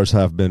 Jaguars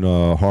have been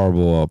a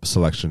horrible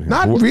selection here.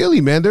 Not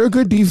really, man. They're a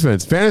good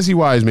defense.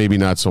 Fantasy-wise, maybe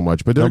not so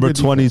much, but they're number a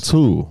good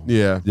 22.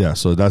 Defense. Yeah,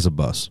 so that's a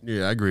bust.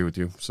 Yeah, I agree with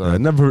you. So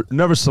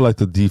Never select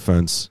the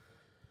defense,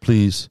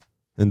 please,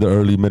 in the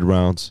early mid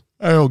rounds.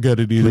 I don't get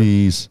it either.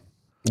 Please.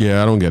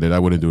 Yeah, I don't get it. I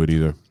wouldn't do it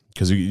either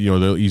because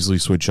they'll easily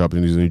switch up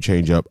and easily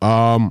change up.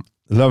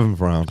 11th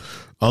round.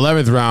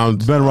 11th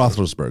round. Ben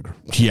Roethlisberger.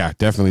 Yeah,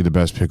 definitely the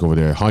best pick over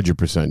there.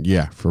 100%.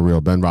 Yeah, for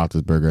real. Ben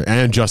Roethlisberger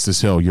and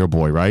Justice Hill, your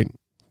boy, right?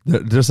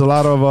 There's a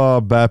lot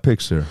of bad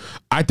picks here.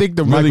 I think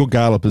Michael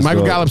Gallup is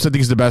Michael Gallup, I think,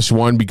 is the best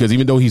one because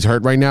even though he's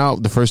hurt right now,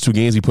 the first 2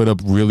 games he put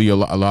up really a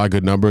lot of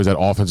good numbers. That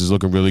offense is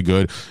looking really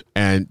good,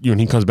 and when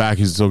he comes back,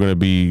 he's still going to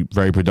be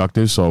very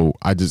productive. So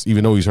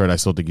even though he's hurt, I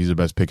still think he's the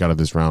best pick out of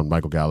this round.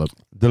 Michael Gallup,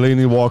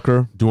 Delaney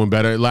Walker doing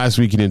better. Last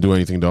week he didn't do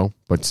anything though,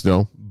 but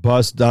still.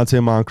 Bust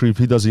Dante Moncrief.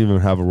 He doesn't even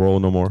have a role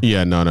no more.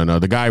 Yeah, no.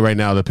 The guy right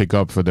now to pick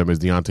up for them is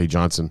Deontay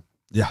Johnson.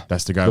 Yeah,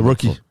 that's the guy. The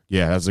rookie.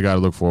 Yeah, that's the guy to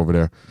look for over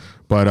there.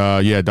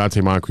 But yeah, Dante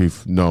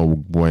Moncrief, no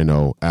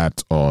bueno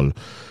at all.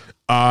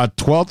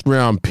 12th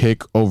round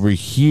pick over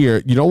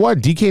here. You know what?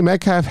 DK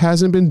Metcalf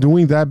hasn't been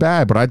doing that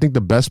bad, but I think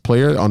the best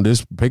player on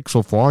this pick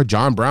so far,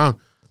 John Brown.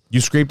 You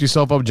scraped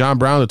yourself up, John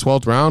Brown, the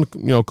 12th round.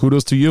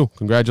 Kudos to you.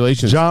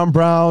 Congratulations. John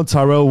Brown,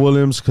 Tyrell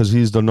Williams, because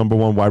he's the number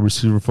 1 wide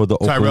receiver for the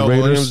Oakland Raiders.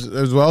 Tyrell Williams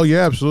as well.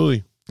 Yeah,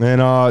 absolutely.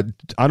 And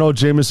I know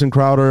Jamison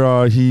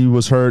Crowder, he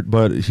was hurt,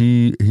 but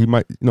he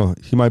might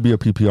be a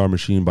PPR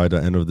machine by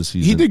the end of the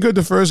season. He did good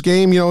the first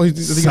game.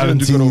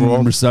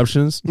 17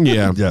 receptions.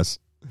 Yeah. Yes.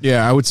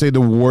 Yeah, I would say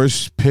the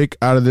worst pick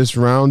out of this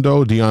round,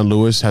 though, Deion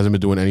Lewis hasn't been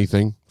doing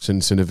anything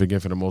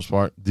significant for the most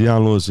part.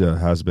 Deion Lewis,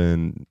 has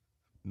been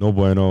no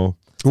bueno.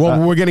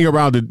 Well, we're getting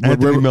around it.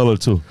 Anthony Miller,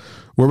 too.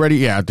 We're ready.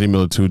 Yeah, Anthony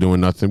Miller, too, doing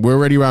nothing. We're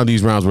already around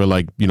these rounds where,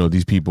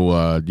 these people,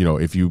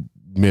 if you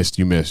missed,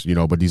 you missed,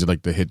 but these are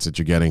like the hits that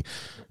you're getting.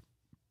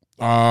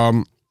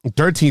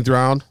 13th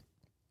round,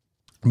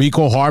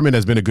 Mecole Hardman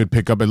has been a good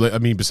pickup. I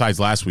mean, besides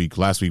last week,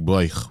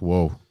 boy,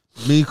 whoa.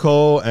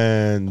 Mecole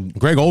and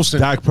Greg Olsen.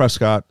 Dak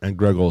Prescott and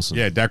Greg Olsen.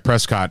 Yeah, Dak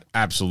Prescott,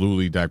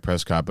 absolutely Dak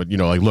Prescott. But,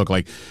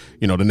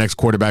 the next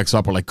quarterback's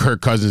up are like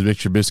Kirk Cousins,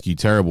 Mitch Trubisky,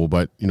 terrible.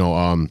 But,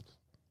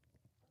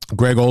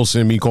 Greg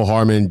Olsen, Mecole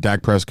Hardman,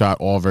 Dak Prescott,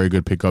 all very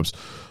good pickups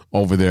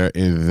over there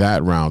in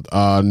that round.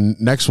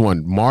 Next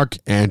one, Mark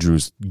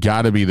Andrews,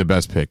 got to be the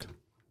best pick.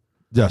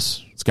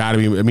 Yes. It's got to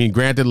be. I mean,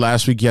 granted,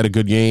 last week he had a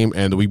good game,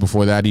 and the week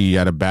before that he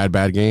had a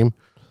bad game.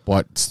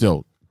 But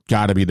still,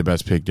 got to be the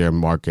best pick there,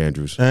 Mark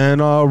Andrews.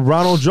 And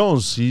Ronald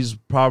Jones, he's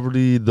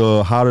probably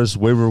the hottest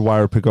waiver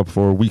wire pickup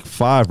for week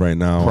 5 right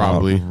now.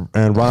 Probably.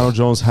 And Ronald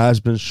Jones has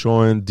been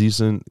showing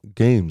decent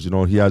games.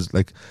 He has,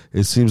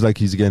 it seems like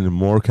he's getting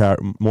more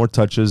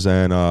touches,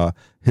 and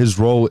his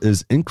role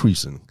is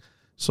increasing.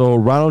 So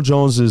Ronald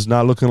Jones is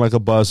not looking like a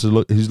bust.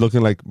 He's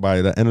looking like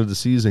by the end of the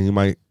season, he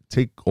might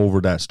take over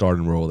that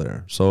starting role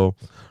there. So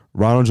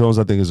Ronald Jones,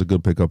 I think, is a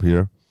good pickup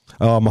here.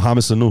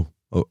 Mohamed Sanu.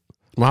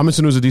 Mohamed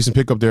Sanu is a decent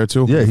pickup there,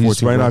 too. Yeah,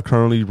 he's right now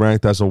currently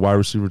ranked as a wide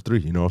receiver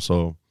 3,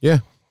 so. Yeah.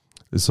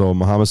 So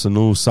Mohamed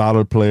Sanu,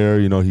 solid player.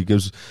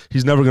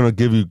 He's never going to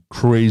give you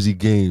crazy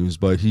games,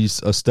 but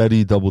he's a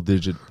steady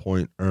double-digit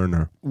point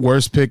earner.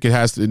 Worst pick in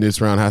this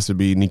round has to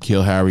be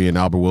N'Keal Harry and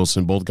Albert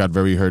Wilson. Both got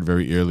very hurt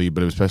very early,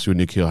 but especially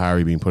with N'Keal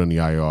Harry being put in the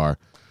IR,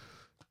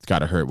 it's got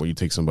to hurt when you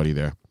take somebody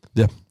there.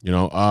 Yeah.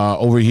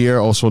 Over here,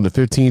 also in the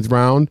 15th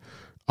round,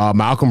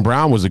 Malcolm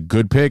Brown was a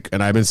good pick,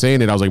 and I've been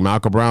saying it. I was like,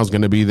 Malcolm Brown's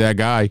going to be that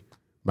guy.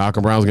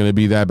 Malcolm Brown's going to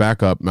be that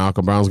backup.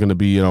 Malcolm Brown's going to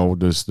be,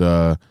 just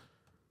the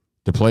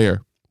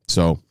player.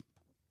 So,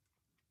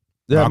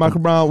 yeah,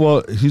 Malcolm Brown.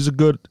 Well, he's a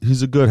good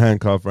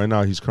handcuff right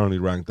now. He's currently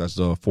ranked as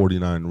the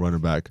 49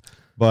 running back,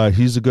 but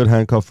he's a good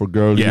handcuff for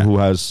Gurley, who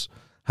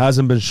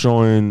hasn't been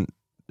showing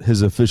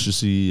his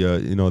efficiency.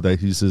 That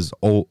he's his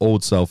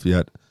old self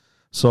yet.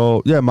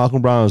 So yeah,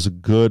 Malcolm Brown is a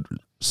good,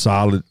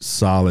 solid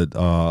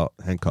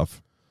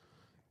handcuff.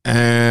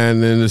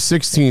 And in the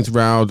 16th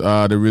round,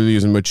 there really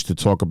isn't much to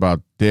talk about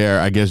there.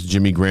 I guess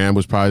Jimmy Graham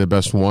was probably the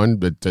best one,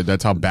 but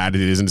that's how bad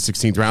it is in the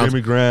 16th round.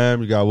 Jimmy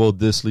Graham, you got Will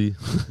Dissly.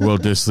 Will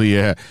Dissly,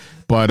 yeah.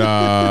 But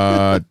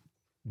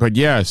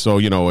yeah, so,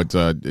 it's,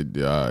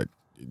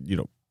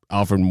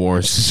 Alfred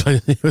Morris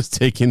was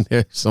taken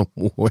there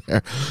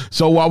somewhere.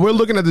 So while we're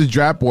looking at this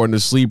draft board in the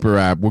Sleeper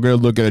app, we're going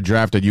to look at a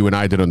draft that you and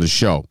I did on the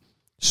show.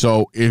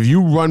 So if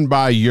you run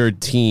by your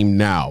team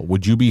now,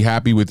 would you be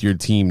happy with your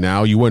team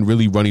now? You weren't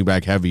really running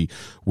back heavy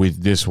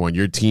with this one.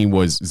 Your team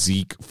was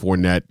Zeke,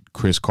 Fournette,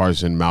 Chris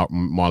Carson,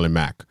 Marlon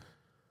Mack.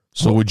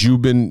 So would you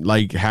been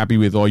happy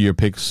with all your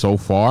picks so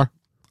far?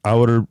 I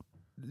would have,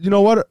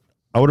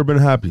 I would have been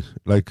happy.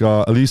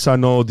 At least I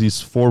know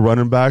these 4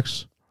 running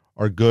backs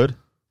are good.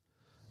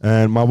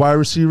 And my wide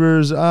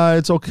receivers,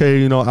 it's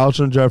okay.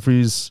 Alshon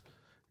Jeffries,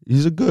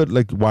 he's a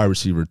good wide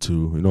receiver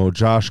too.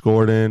 Josh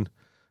Gordon,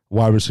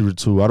 wide receiver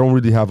 2. I don't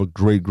really have a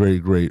great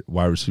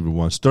wide receiver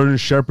 1. Sterling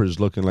Shepard is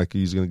looking like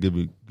he's going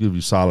to give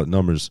you solid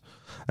numbers,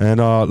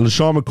 and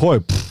LaShawn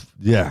McCoy,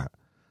 yeah,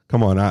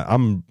 come on,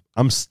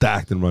 I'm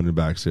stacked in running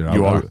backs here.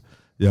 You are,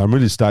 Yeah, I'm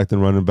really stacked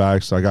in running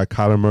backs. I got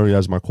Kyler Murray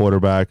as my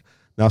quarterback.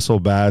 Not so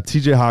bad.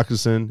 TJ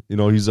Hawkinson,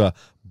 he's a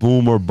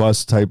boom or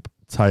bust type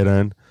tight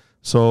end.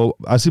 So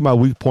I see my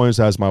weak points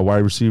as my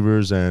wide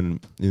receivers and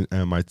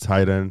my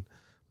tight end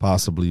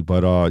possibly.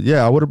 But,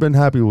 I would have been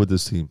happy with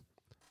this team.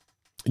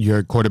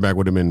 Your quarterback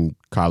would have been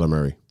Kyler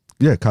Murray.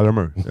 Yeah, Kyler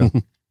Murray. Yeah.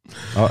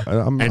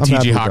 I'm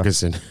TJ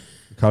Hawkinson.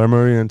 Kyler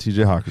Murray and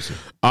TJ Hawkinson.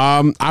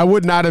 I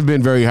would not have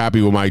been very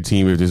happy with my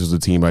team if this was the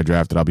team I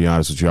drafted. I'll be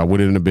honest with you. I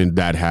wouldn't have been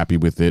that happy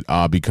with it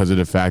because of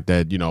the fact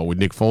that, with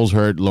Nick Foles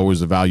hurt,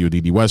 lowers the value of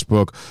D.D.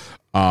 Westbrook.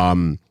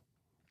 I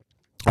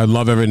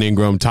love Evan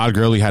Ingram. Todd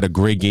Gurley had a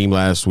great game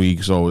last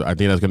week, so I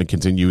think that's going to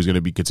continue. He's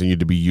going to continue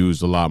to be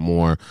used a lot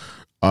more.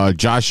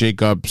 Josh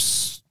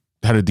Jacobs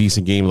had a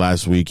decent game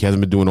last week. He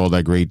hasn't been doing all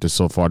that great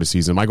so far this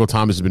season. Michael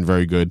Thomas has been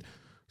very good,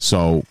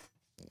 so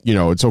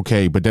it's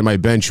okay. But then my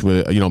bench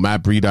with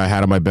Matt Breida I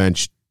had on my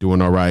bench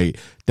doing all right.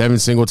 Devin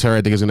Singletary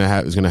I think is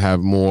going to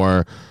have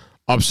more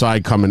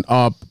upside coming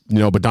up.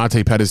 But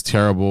Dante Pettis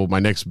terrible. My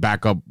next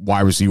backup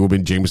wide receiver would have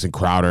been Jamison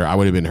Crowder. I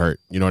would have been hurt.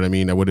 You know what I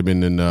mean? I would have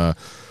been in the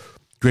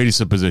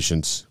greatest of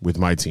positions with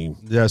my team.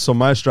 Yeah. So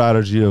my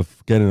strategy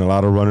of getting a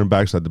lot of running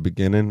backs at the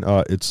beginning,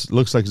 it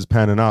looks like it's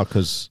panning out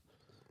because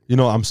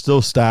I'm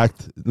still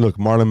stacked. Look,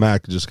 Marlon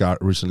Mack just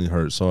got recently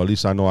hurt, so at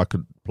least I know I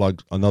could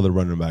plug another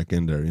running back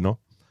in there.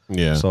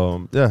 Yeah.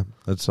 So,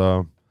 that's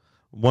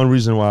one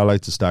reason why I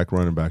like to stack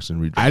running backs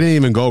in redraft. I didn't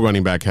even go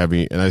running back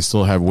heavy, and I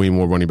still have way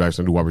more running backs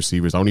than wide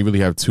receivers. I only really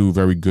have two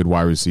very good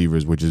wide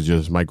receivers, which is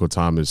just Michael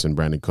Thomas and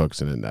Brandon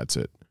Cooks, and then that's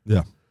it.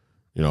 Yeah.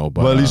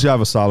 But at least you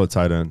have a solid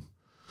tight end.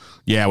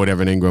 Yeah, with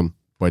Evan Ingram.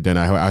 But then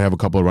I have a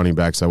couple of running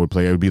backs I would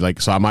play. It would be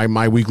like, so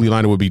my weekly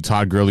lineup would be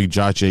Todd Gurley,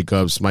 Josh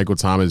Jacobs, Michael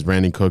Thomas,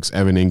 Brandon Cooks,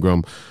 Evan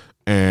Ingram,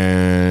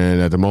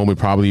 and at the moment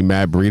probably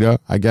Matt Breida,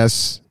 I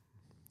guess.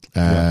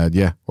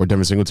 Or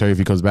Devin Singletary if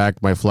he comes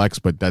back, my flex,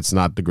 but that's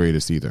not the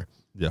greatest either.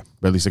 Yeah.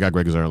 But at least I got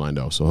Greg Zuerlein,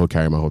 though, so he'll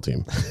carry my whole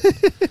team.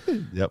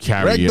 Yep.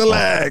 Carry the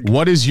leg.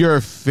 What is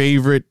your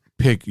favorite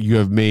pick you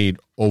have made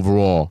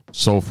overall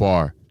so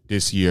far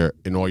this year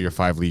in all your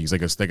 5 leagues?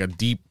 Like a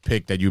deep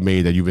pick that you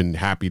made that you've been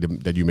happy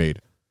that you made.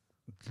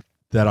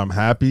 That I'm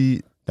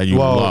happy. That you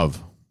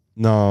love.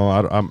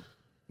 No,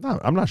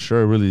 I'm not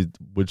sure really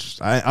which.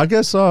 I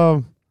guess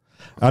I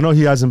know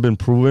he hasn't been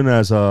proven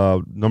as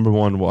a number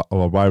one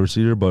wide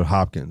receiver, but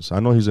Hopkins. I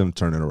know he's going to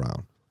turn it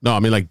around. No, I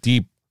mean like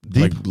deep.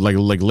 Like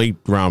late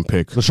round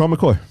pick. LeSean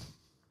McCoy.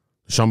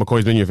 LeSean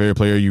McCoy's been your favorite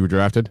player you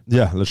drafted?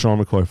 Yeah,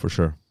 LeSean McCoy for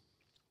sure.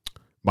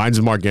 Mine's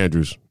Mark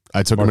Andrews.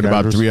 I took him in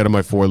about 3 out of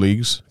my 4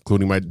 leagues,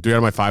 including 3 out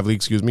of my 5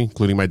 leagues,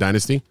 including my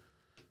dynasty.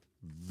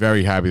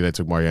 Very happy that I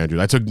took Mark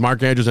Andrews. I took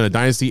Mark Andrews in a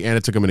dynasty and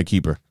I took him in a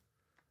keeper.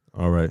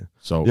 All right.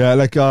 So yeah,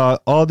 like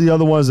all the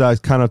other ones that I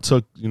kind of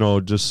took,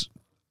 just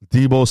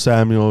Deebo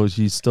Samuel,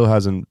 he still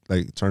hasn't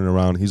turned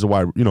around. He's a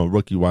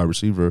rookie wide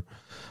receiver.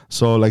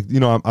 So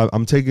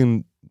I'm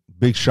taking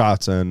big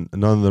shots and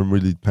none of them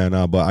really pan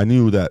out. But I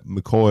knew that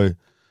McCoy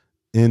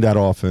in that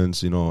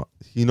offense,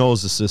 he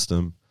knows the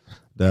system,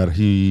 that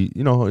he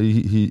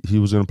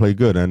was going to play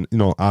good. And,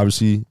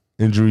 obviously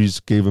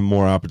injuries gave him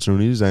more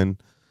opportunities and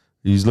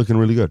he's looking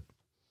really good.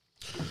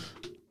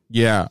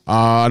 Yeah.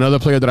 Another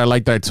player that I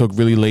liked that I took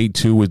really late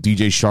too was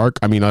DJ Shark.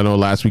 I mean, I know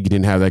last week he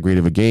didn't have that great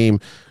of a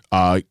game.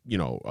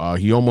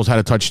 He almost had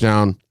a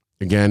touchdown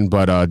again,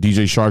 but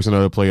DJ Shark's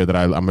another player that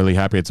I'm really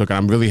happy I took. And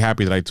I'm really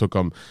happy that I took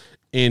him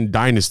in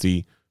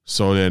Dynasty.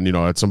 So then,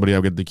 it's somebody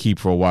I'll get to keep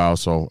for a while.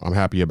 So I'm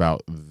happy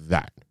about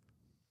that.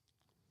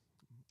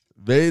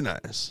 Very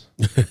nice.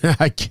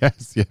 I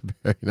guess. Yeah,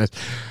 very nice.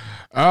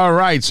 All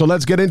right. So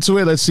let's get into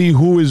it. Let's see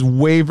who is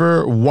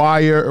waiver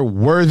wire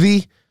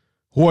worthy.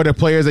 Who are the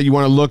players that you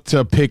want to look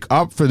to pick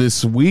up for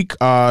this week?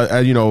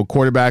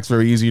 Quarterback's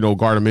very easy.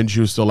 Gardner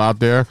Minshew is still out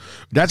there.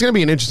 That's going to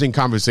be an interesting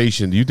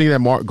conversation. Do you think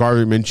that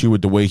Gardner Minshew,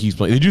 with the way he's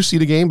playing, did you see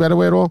the game, by the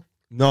way, at all?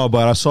 No,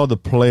 but I saw the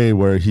play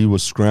where he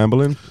was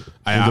scrambling.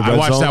 I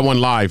watched that one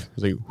live. It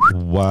was like,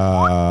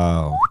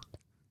 wow.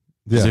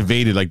 He's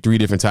evaded 3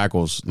 different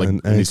tackles.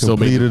 And he still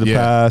completed the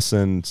pass,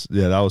 and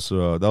that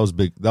was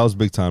big. That was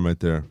big time right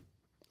there.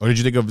 What did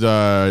you think of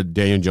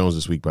Daniel Jones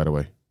this week, by the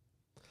way?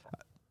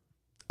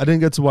 I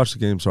didn't get to watch the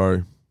game,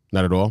 sorry.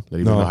 Not at all? Not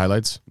even the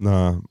highlights?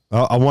 No.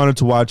 I wanted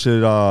to watch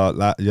it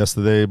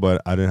yesterday,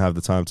 but I didn't have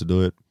the time to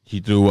do it. He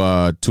threw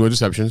 2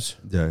 interceptions.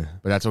 Yeah.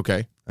 But that's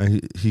okay.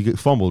 And he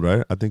fumbled,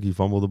 right? I think he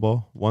fumbled the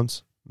ball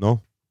once.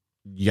 No?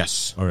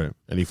 Yes. All right.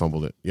 And he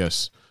fumbled it,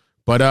 yes.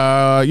 But,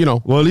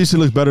 Well, at least he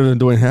looks better than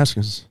Dwayne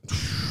Haskins.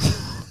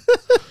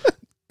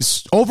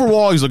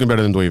 Overall, he's looking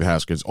better than Dwayne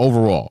Haskins.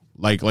 Overall.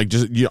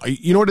 Just,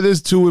 you know what it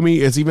is, too, with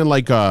me? It's even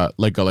like a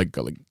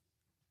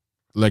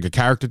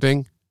character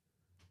thing.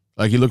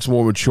 He looks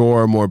more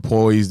mature, more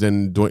poised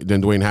than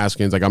Dwayne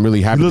Haskins. I'm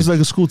really happy. He looks like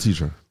a school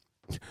teacher.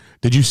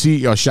 Did you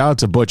see? Shout out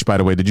to Butch, by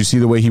the way. Did you see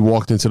the way he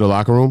walked into the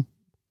locker room?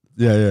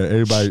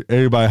 Yeah.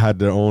 Everybody had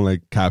their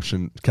own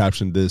caption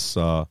this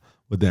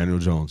with Daniel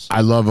Jones. I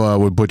love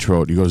what Butch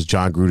wrote. He goes,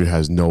 "John Gruden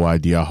has no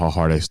idea how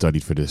hard I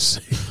studied for this."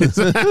 That's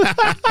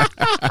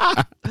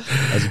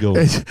a good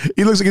one.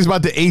 He looks like he's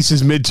about to ace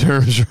his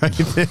midterms right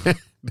there.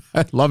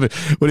 I love it.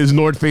 With his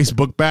North Face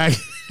book bag.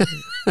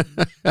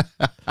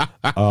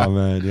 Oh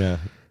man, yeah.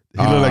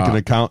 He looked like an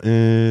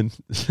accountant.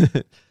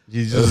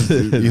 He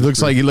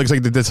looks like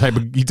the type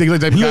of he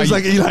looks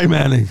like Eli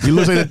Manning. He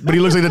looks like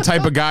the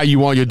type of guy you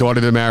want your daughter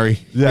to marry.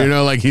 Yeah. You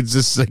know, like he's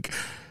just like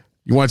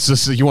you want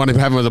to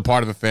have him as a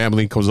part of the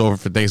family. Comes over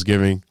for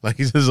Thanksgiving. Like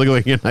he's just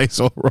like a nice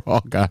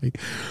overall guy.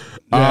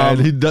 Yeah, and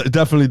he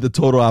definitely the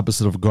total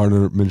opposite of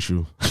Gardner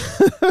Minshew.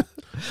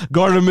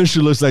 Gardner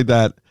Minshew looks like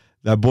that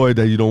boy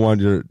that you don't want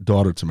your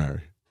daughter to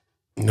marry.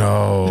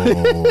 No,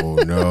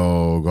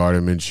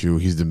 Gardner Minshew.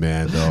 He's the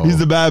man, though. He's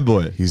the bad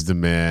boy. He's the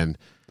man.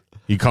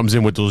 He comes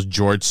in with those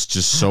jorts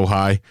just so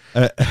high.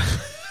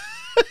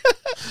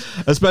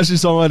 Especially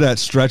someone that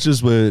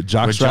stretches with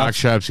jock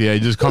straps. Yeah, he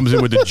just comes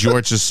in with the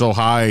jorts just so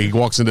high. He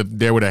walks in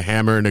there with a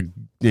hammer and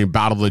a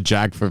bottle of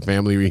Jack for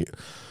family.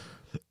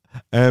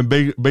 And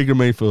Baker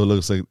Mayfield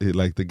looks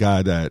like the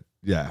guy that,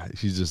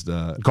 he's just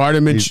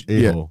Gardner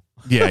Minshew.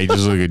 Yeah, he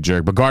just looks like a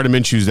jerk. But Gardner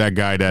Minshew's that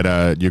guy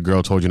that your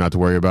girl told you not to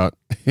worry about.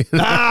 That's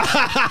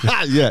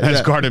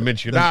Gardner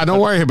Minshew. Nah, don't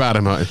worry about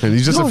him.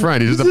 He's just a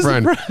friend. He's just a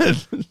friend.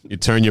 You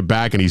turn your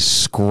back and he's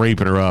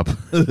scraping her up.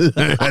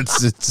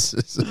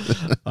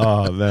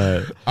 Oh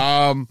man.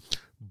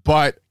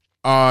 But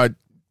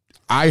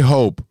I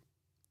hope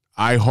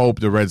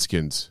the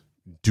Redskins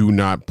do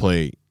not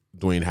play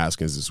Dwayne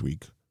Haskins this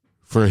week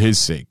for his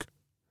sake.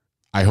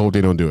 I hope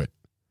they don't do it.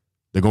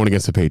 They're going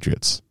against the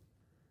Patriots.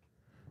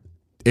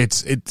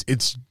 It's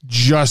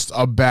just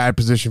a bad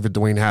position for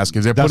Dwayne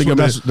Haskins. They're putting him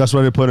that's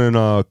why they put in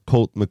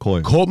Colt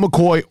McCoy. Colt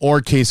McCoy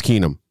or Case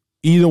Keenum.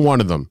 Either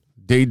one of them.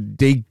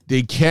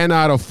 They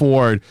cannot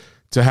afford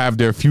to have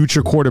their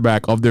future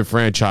quarterback of their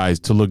franchise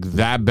to look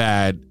that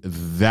bad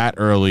that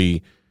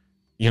early.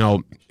 You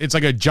know, it's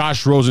like a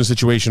Josh Rosen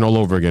situation all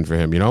over again for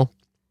him, you know?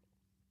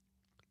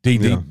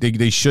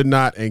 They should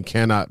not and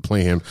cannot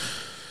play him.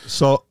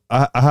 So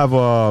I have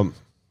a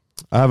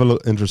little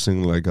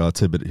interesting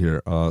tidbit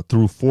here.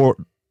 Through 4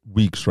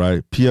 weeks,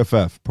 right?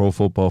 PFF, Pro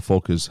Football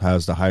Focus,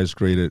 has the highest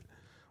graded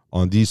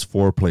on these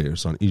 4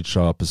 players on each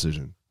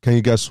position. Can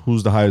you guess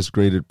who's the highest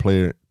graded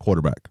player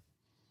quarterback?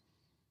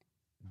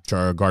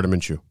 Gardner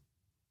Minshew.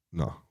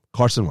 No,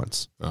 Carson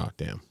Wentz. Oh,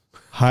 damn.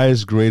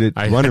 Highest graded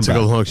running back. I took a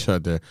long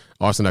shot there.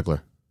 Austin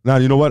Eckler. Now,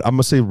 you know what? I'm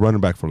going to say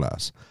running back for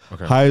last.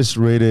 Okay. Highest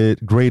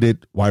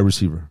graded wide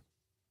receiver.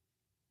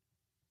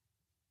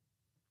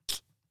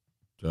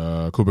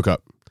 Cooper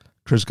Kupp.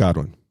 Chris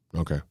Godwin.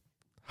 Okay.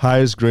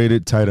 Highest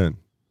graded tight end.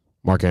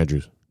 Mark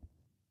Andrews.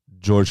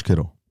 George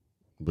Kittle.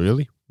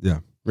 Really? Yeah.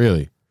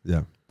 Really?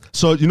 Yeah.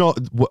 So, you know.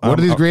 What are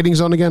these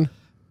gradings on again?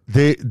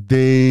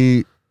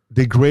 They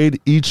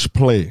grade each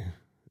play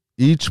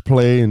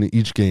in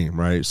each game,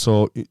 right?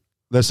 So,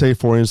 let's say,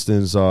 for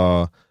instance,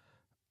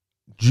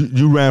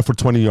 you ran for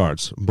 20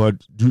 yards, but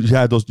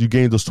you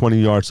gained those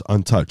 20 yards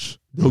untouched.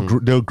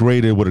 They'll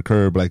grade it with a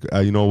curve, like,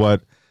 you know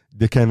what?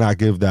 They cannot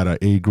give that an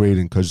A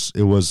grading because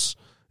it was,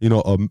 you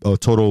know, a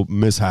total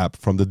mishap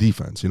from the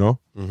defense, you know?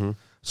 Mm-hmm.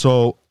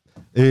 So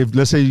if,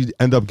 let's say, you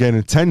end up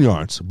getting 10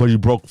 yards, but you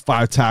broke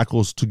 5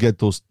 tackles to get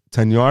those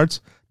 10 yards,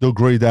 they'll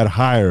grade that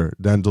higher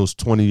than those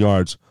 20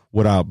 yards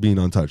without being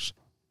untouched.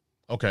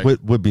 Okay.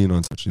 With being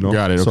untouched, you know?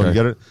 Got it, okay. So you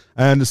get it?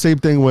 And the same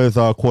thing with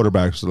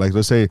quarterbacks. Like,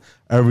 let's say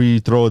every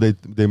throw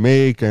they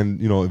make and,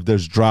 you know, if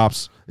there's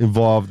drops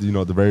involved, you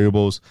know, the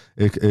variables,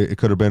 it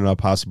could have been a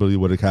possibility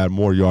where it had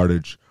more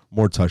yardage,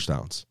 more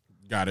touchdowns.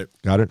 Got it.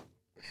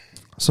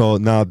 So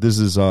now this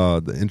is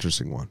the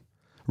interesting one.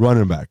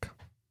 Running back.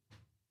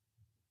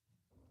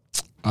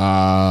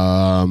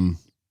 Let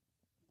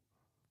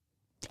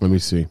me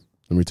see.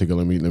 Let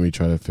me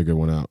try to figure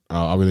one out.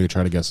 I'll really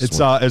try to guess this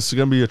one. It's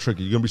gonna be a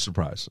tricky. You're gonna be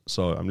surprised.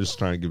 So I'm just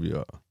trying to give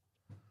you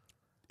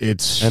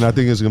and I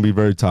think it's gonna be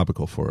very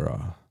topical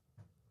for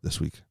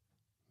this week.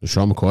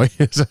 Sean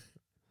McCoy.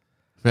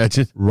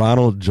 Imagine.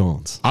 Ronald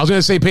Jones. I was going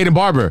to say Peyton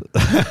Barber.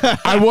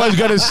 I was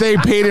going to say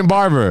Peyton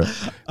Barber.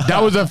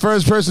 That was the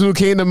first person who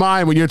came to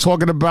mind when you're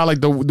talking about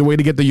like the way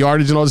to get the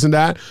yardage and all this and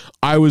that.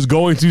 I was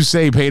going to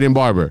say Peyton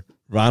Barber.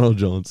 Ronald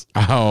Jones.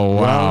 Oh,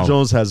 wow. Ronald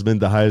Jones has been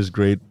the highest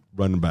grade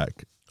running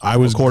back.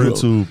 According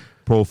to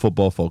Pro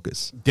Football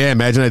Focus. Damn,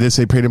 imagine I did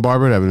say Peyton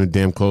Barber. That would have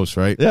been damn close,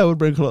 right? Yeah, it would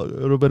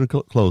have been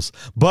close.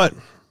 But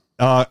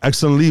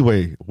excellent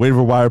leeway.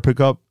 Waiver wire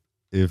pickup.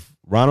 If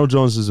Ronald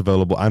Jones is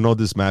available, I know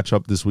this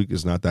matchup this week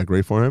is not that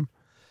great for him.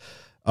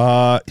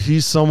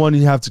 He's someone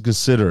you have to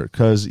consider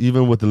because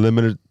even with the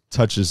limited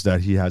touches that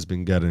he has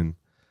been getting,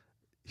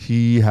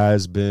 he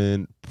has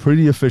been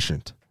pretty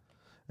efficient.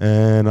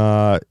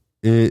 And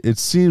it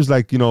seems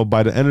like, you know,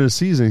 by the end of the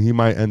season, he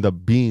might end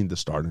up being the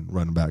starting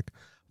running back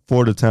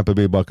for the Tampa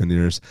Bay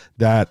Buccaneers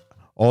that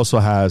also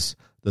has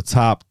the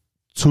top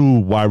 2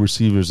 wide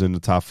receivers in the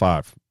top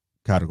 5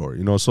 category,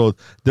 you know, so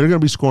they're going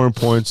to be scoring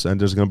points and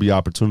there's going to be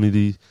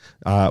opportunity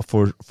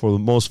for the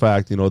most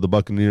fact, you know, the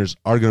Buccaneers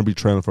are going to be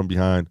trailing from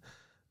behind,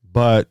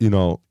 but, you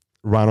know,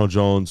 Ronald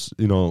Jones,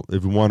 you know,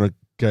 if you want to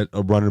get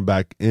a running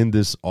back in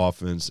this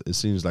offense, it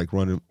seems like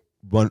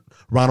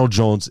Ronald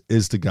Jones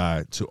is the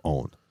guy to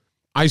own.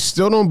 I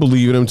still don't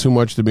believe in him too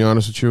much, to be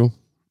honest with you.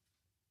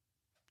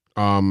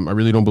 I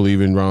really don't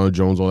believe in Ronald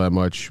Jones all that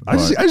much. I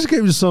just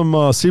gave you some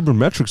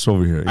sabermetrics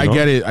over here. I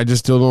get it. I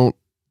still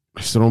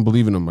don't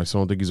believe in him. I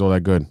still don't think he's all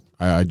that good.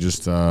 I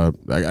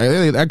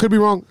could be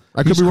wrong.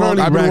 I could be wrong.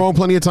 I've been wrong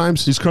plenty of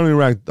times. He's currently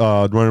ranked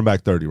running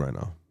back 30 right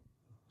now.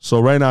 So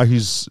right now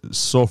he's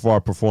so far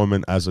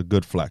performing as a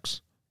good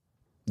flex.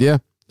 Yeah.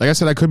 Like I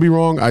said, I could be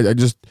wrong. I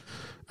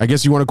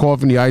guess you want to call it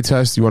from the eye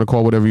test. You want to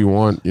call whatever you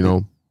want, you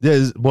know. Yeah,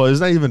 it's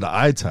not even the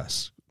eye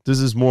test. This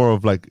is more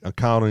of like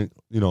accounting,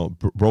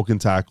 broken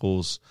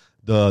tackles,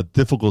 the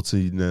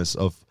difficultiness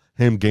of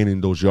him gaining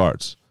those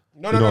yards.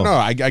 No.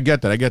 I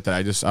get that.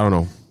 I don't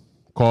know.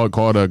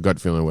 Call it a gut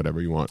feeling,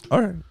 whatever you want.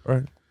 All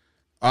right.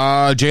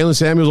 Jalen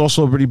Samuels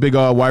also a pretty big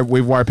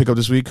waiver wire pickup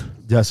this week.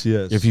 Yes, he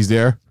is. If he's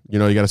there, you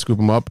got to scoop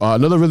him up.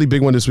 Another really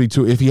big one this week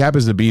too. If he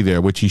happens to be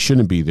there, which he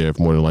shouldn't be there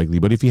more than likely,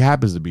 but if he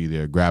happens to be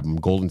there, grab him.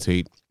 Golden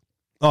Tate.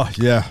 Oh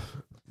yeah,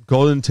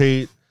 Golden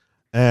Tate,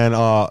 and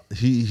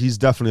he's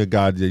definitely a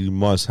guy that you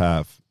must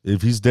have.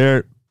 If he's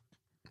there,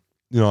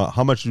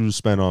 how much do you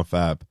spend on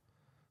Fab?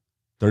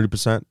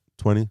 30%,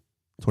 20,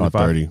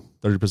 25,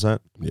 30%.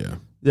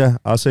 Yeah.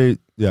 I'll say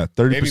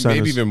 30%.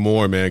 Maybe even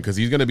more, man, because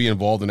he's going to be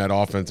involved in that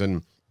offense,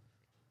 and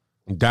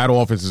that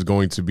offense is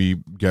going to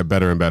get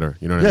better and better.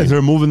 You know what I mean?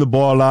 They're moving the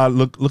ball a lot.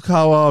 Look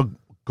how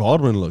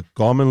Godwin looked.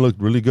 Godwin looked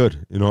really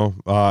good.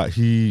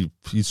 He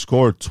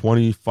scored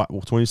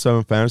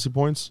 27 fantasy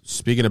points.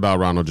 Speaking about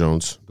Ronald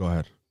Jones, go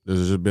ahead.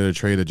 There's been a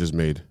trade that just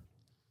made.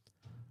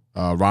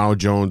 Ronald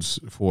Jones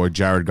for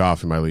Jared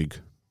Goff in my league.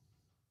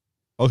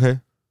 Okay,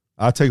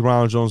 I'll take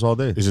Ronald Jones all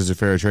day. Is this a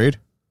fair trade?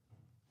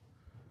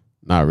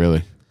 Not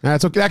really.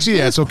 That's okay. Actually,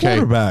 yeah, it's okay.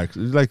 Quarterback,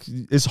 like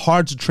it's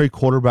hard to trade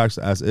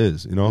quarterbacks as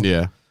is.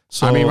 Yeah.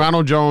 So I mean,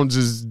 Ronald Jones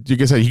is. You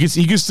can say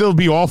he could still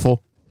be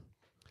awful.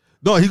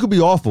 No, he could be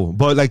awful,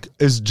 but like,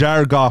 is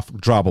Jared Goff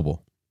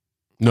droppable?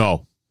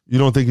 No. You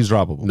don't think he's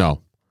droppable?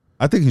 No.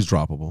 I think he's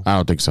droppable. I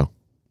don't think so.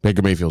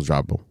 Baker Mayfield's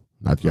droppable.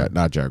 Not yet.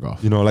 Not Jared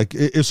Goff. Like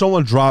if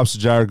someone drops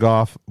Jared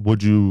Goff,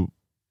 would you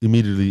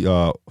immediately?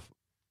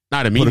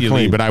 Not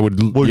immediately, but I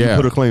would. Would you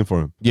put a claim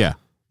for him? Yeah.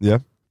 Yeah.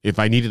 If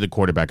I needed the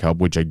quarterback help,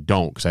 which I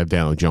don't, because I have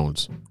Daniel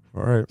Jones.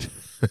 All right.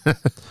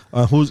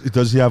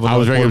 Does he have? I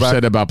was very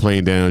upset about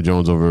playing Daniel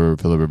Jones over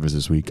Phillip Rivers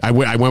this week. I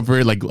went for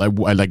it like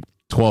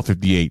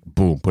 12:58.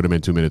 Boom, put him in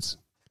 2 minutes.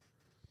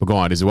 But go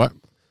on. Is it what?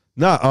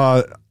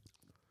 No,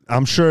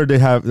 I'm sure they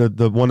have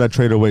the one that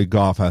traded away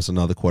Goff has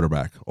another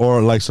quarterback,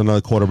 or likes another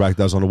quarterback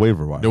that's on the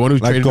waiver wire. The one who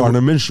traded Gardner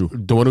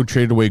Minshew. The one who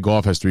traded away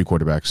Goff has 3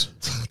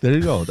 quarterbacks. There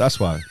you go. That's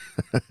why.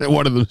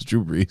 One of them is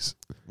Drew Brees.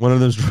 One of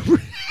them's Drew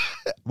Brees.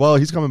 Well,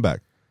 he's coming back.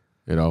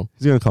 He's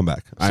gonna come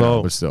back. I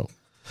know, but still.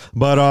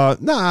 But I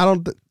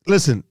don't.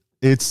 Listen,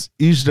 it's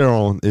each their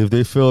own. If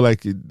they feel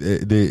like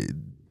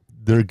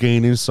they're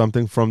gaining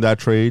something from that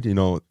trade,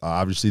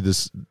 obviously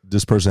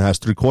this person has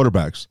 3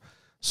 quarterbacks,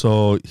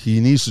 so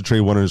he needs to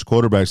trade one of his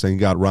quarterbacks and he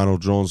got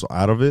Ronald Jones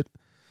out of it.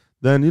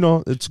 Then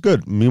it's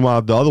good.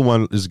 Meanwhile, the other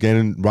one is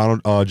getting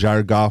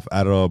Jared Goff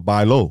at a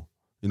buy low.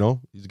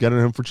 He's getting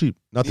him for cheap.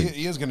 Nothing.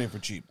 He is getting him for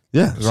cheap.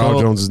 Yeah,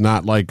 Ronald Jones is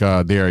not like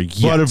there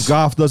yet. But if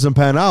Goff doesn't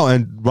pan out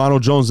and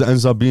Ronald Jones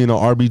ends up being an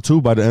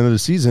RB2 by the end of the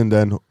season,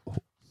 then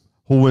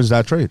who wins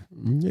that trade?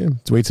 Yeah,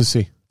 let's wait to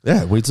see.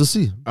 Yeah, wait to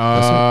see.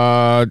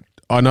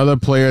 Another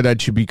player that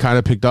should be kind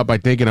of picked up, I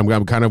think, and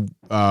I'm kind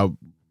of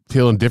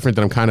feeling different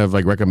that I'm kind of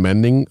like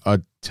recommending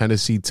a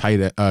Tennessee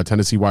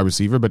wide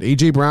receiver, but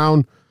AJ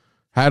Brown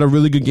had a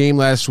really good game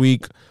last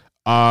week.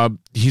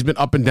 He's been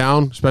up and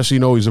down, especially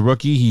he's a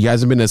rookie. He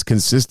hasn't been as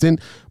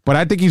consistent, but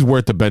I think he's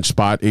worth the bench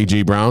spot,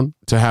 AJ Brown,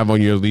 to have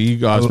on your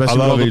league.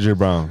 Especially I love AJ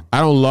Brown. I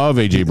don't love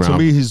AJ Brown. To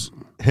me,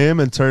 him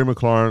and Terry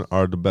McLaurin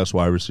are the best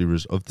wide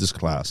receivers of this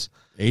class.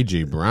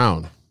 AJ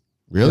Brown,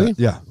 really?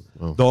 Yeah.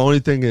 Oh. The only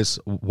thing is,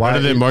 why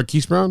better than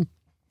Marquise Brown?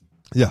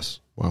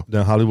 Yes. Wow.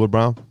 Then Hollywood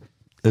Brown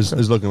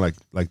is looking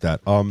like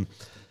that.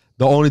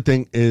 The only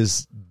thing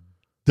is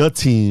the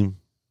team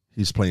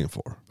he's playing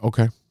for.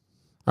 Okay.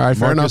 All right,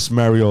 fair Marcus enough.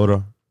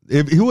 Mariota.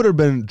 If he would have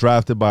been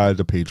drafted by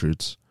the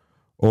Patriots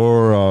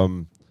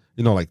or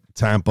like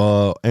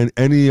Tampa and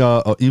any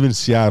even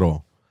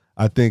Seattle,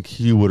 I think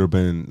he would have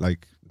been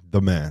like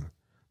the man.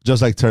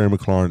 Just like Terry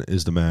McLaurin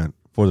is the man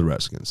for the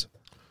Redskins.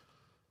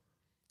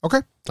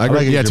 Okay. I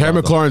agree. Yeah,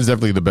 Terry McLaurin is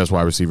definitely the best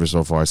wide receiver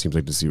so far. It seems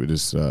like to see what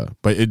this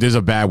but it is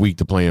a bad week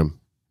to play him.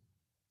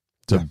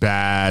 It's a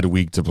bad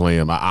week to play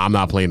him. I'm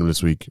not playing him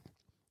this week.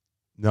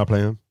 Not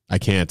playing him? I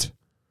can't.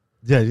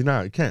 Yeah, you're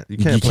not. You can't. You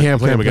can't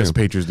play him against the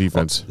Patriots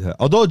defense. Yeah.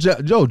 Although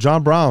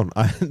John Brown,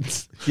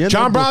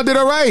 John Brown did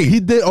all right. He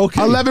did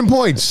okay. 11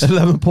 points.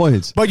 11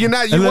 points. But you're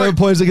not. 11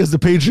 points against the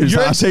Patriots.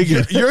 I'll take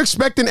it. You're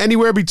expecting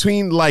anywhere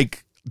between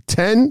like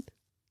 10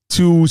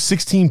 to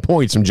 16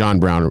 points from John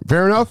Brown.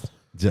 Fair enough.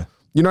 Yeah.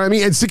 You know what I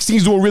mean? And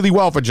 16's doing really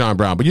well for John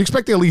Brown, but you're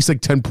expecting at least like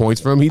 10 points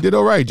from him. He did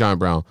all right, John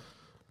Brown.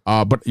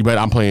 But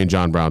I'm playing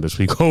John Brown this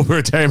week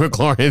over Terry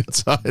McLaurin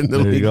in the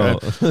league.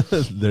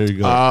 There you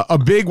go. A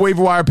big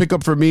waiver wire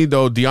pickup for me,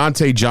 though,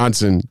 Deontay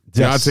Johnson.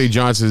 Yes. Deontay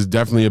Johnson is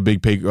definitely a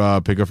big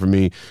pickup for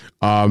me.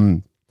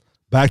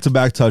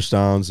 Back-to-back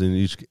touchdowns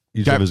in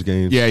each of his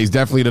games. Yeah, he's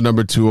definitely the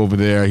number 2 over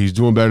there. He's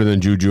doing better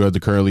than Juju at the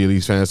currently, at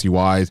least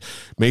fantasy-wise.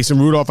 Mason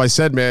Rudolph, I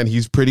said, man,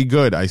 he's pretty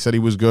good. I said he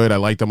was good. I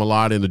liked him a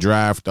lot in the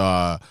draft.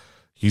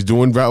 He's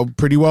doing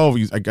pretty well.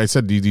 Like I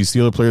said, these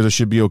Steelers players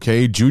should be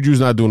okay. Juju's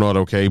not doing all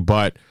okay,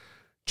 but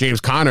James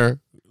Conner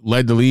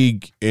led the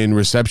league in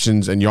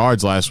receptions and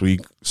yards last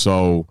week.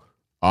 So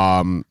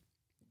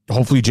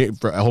hopefully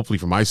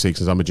for my sake,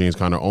 since I'm a James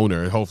Conner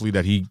owner, hopefully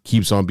that he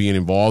keeps on being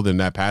involved in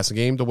that passing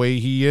game the way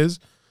he is.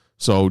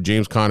 So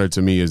James Conner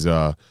to me is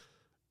is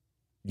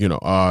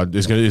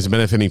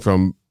benefiting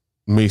from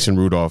Mason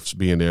Rudolph's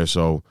being there.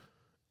 So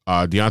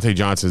Deontay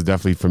Johnson is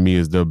definitely for me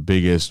is the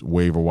biggest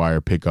waiver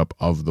wire pickup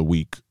of the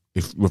week.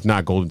 If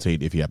not Golden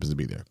Tate, if he happens to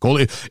be there.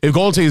 If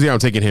Golden Tate is there, I'm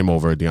taking him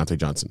over Deontay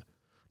Johnson.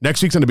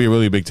 Next week's going to be a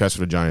really big test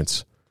for the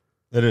Giants.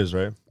 It is,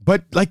 right?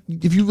 But like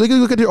if you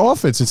look at their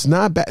offense, it's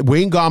not bad.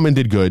 Wayne Gallman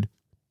did good,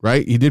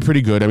 right? He did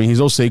pretty good. I mean, he's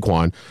no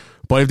Saquon.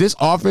 But if this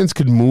offense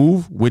could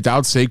move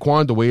without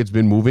Saquon the way it's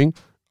been moving,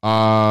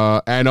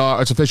 and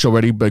it's official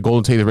already, but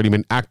Golden Tate has already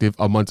been active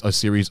amongst a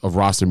series of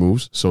roster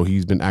moves. So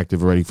he's been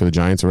active already for the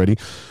Giants already.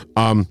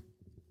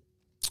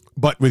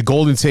 But with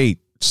Golden Tate,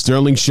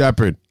 Sterling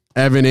Shepard,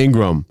 Evan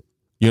Ingram,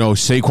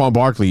 Saquon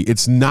Barkley,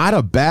 it's not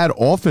a bad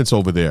offense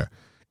over there.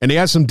 And they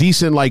had some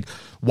decent like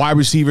wide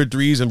receiver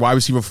 3s and wide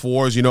receiver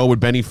 4s, with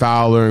Benny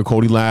Fowler and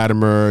Cody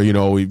Latimer,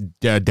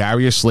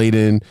 Darius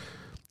Slayton.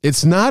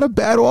 It's not a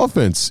bad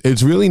offense.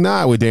 It's really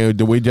not with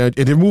the way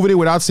they're moving it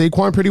without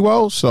Saquon pretty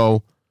well.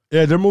 So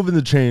yeah, they're moving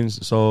the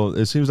chains. So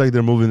it seems like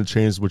they're moving the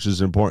chains, which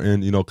is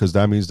important, because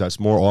that means that's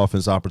more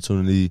offense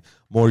opportunity,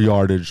 more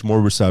yardage,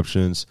 more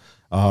receptions.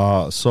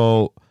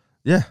 So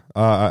yeah,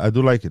 I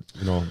do like it.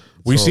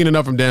 We've seen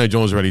enough from Daniel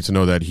Jones already to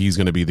know that he's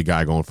going to be the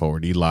guy going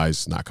forward.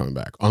 Eli's not coming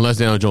back unless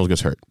Daniel Jones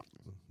gets hurt.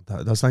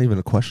 That's not even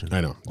a question.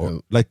 I know.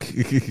 Like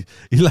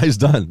Eli's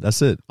done.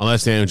 That's it.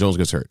 Unless Daniel Jones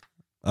gets hurt.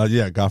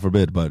 Yeah, God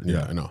forbid. But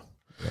yeah, I know.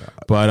 Yeah.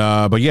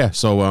 But yeah.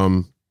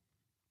 So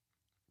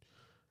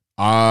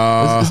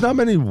there's not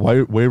many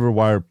waiver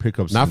wire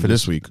pickups. Not for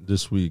this week.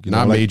 This week,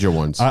 not major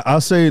ones.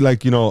 I'll say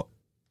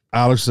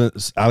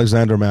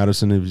Alexander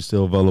Madison, if he's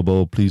still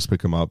available, please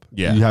pick him up.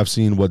 Yeah. You have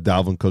seen what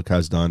Dalvin Cook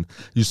has done.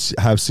 You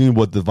have seen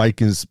what the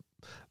Vikings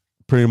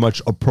pretty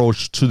much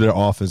approach to their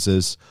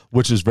offenses,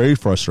 which is very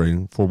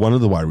frustrating for one of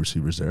the wide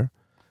receivers there.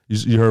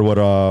 You heard what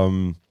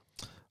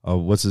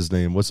what's his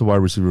name? What's the wide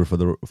receiver for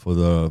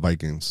the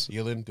Vikings?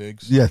 Thielen,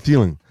 Diggs. Yeah,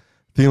 Thielen.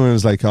 Thielen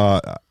is like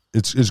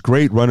it's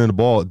great running the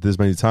ball this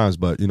many times,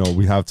 but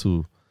we have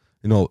to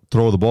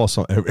throw the ball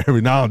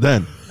every now and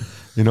then.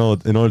 In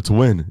order to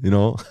win,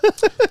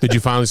 Did you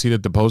finally see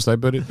the post I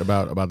put it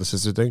about the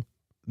sister thing?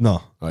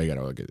 No. Oh, you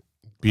gotta look at it.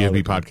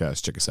 BFB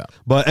podcast, check us out.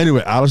 But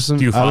anyway,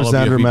 Do you follow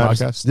Alexander BFB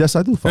Madison. podcast? Yes,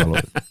 I do follow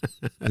it.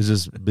 It's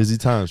just busy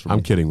times for me.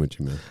 I'm kidding with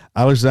you, man.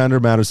 Alexander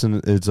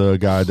Madison is a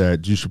guy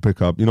that you should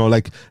pick up.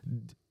 Like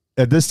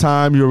at this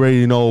time, you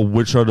already know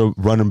which are the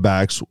running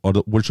backs or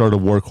which are the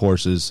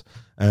workhorses,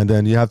 and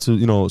then you have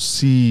to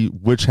see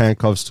which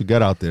handcuffs to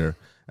get out there.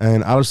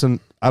 And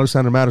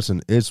Alexander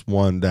Madison is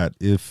one that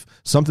if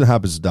something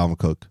happens to Dalvin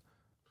Cook,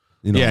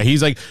 yeah,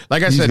 he's like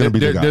I said,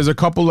 there's a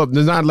couple of,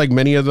 there's not like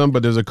many of them,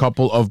 but there's a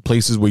couple of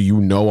places where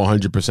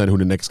 100% who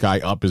the next guy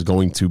up is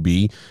going to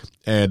be.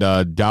 And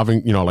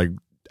Dalvin, like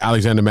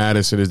Alexander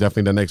Madison is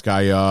definitely the next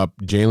guy up.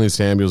 Jalen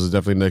Samuels is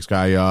definitely the next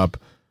guy up.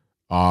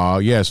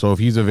 Yeah, so if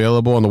he's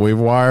available on the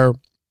waiver wire,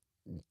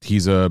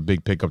 he's a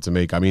big pickup to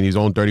make. I mean, he's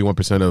on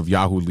 31% of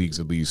Yahoo leagues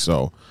at least,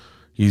 so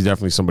he's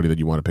definitely somebody that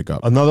you want to pick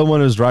up. Another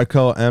one is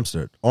Raquel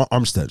Armstead.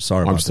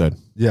 Sorry about that.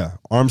 Yeah,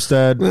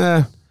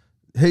 Armstead.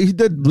 Hey, he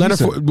did Leonard.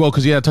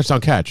 Because he had a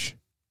touchdown catch.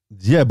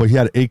 Yeah, but he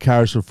had 8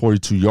 carries for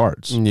 42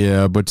 yards.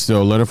 Yeah, but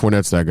still, Leonard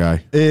Fournette's that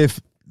guy. If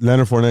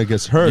Leonard Fournette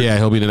gets hurt, yeah,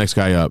 he'll be the next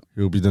guy up.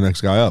 He'll be the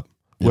next guy up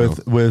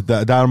with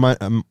that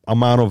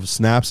amount of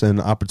snaps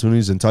and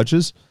opportunities and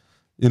touches.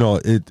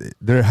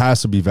 There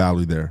has to be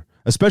value there,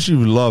 especially if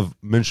you love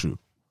Minshew.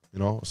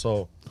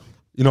 So.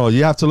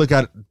 You have to look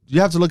at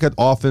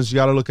offense. You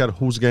got to look at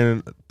who's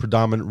getting a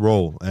predominant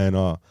role. And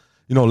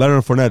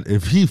Leonard Fournette,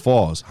 if he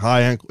falls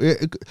high ankle,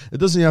 it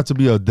doesn't have to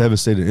be a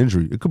devastating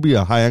injury. It could be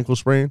a high ankle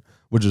sprain,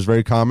 which is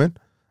very common,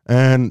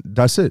 and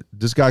that's it.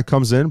 This guy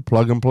comes in,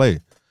 plug and play.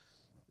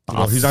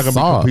 He's not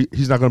going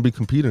to be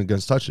competing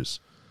against touches.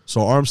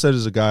 So Armstead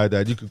is a guy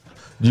that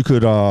you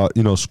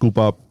could scoop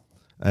up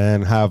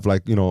and have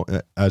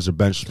as a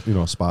bench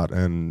spot,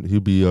 and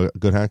he'd be a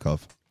good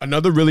handcuff.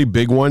 Another really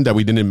big one that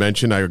we didn't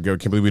mention, I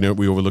can't believe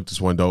we overlooked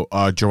this one, though.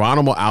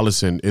 Geronimo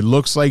Allison. It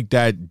looks like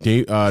that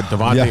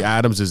Devontae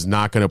Adams is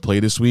not going to play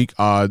this week.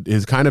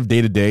 It's kind of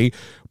day-to-day,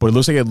 but it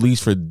looks like at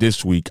least for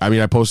this week. I mean,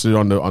 I posted it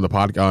on the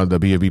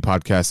BFB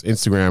Podcast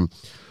Instagram.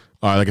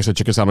 Like I said,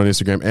 check us out on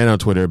Instagram and on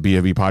Twitter,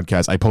 BFB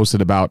Podcast. I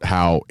posted about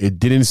how it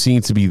didn't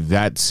seem to be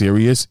that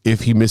serious.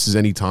 If he misses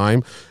any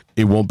time,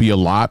 it won't be a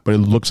lot, but it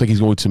looks like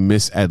he's going to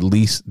miss at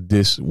least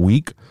this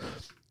week.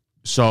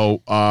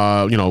 So,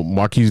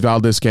 Marquise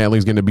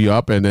Valdez-Scantling's going to be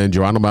up, and then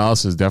Geronimo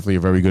Alice is definitely a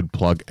very good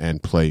plug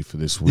and play for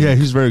this week. Yeah,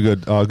 he's very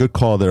good. Good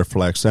call there,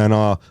 Flex.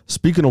 And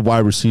speaking of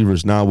wide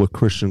receivers, now with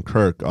Christian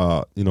Kirk,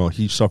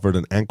 he suffered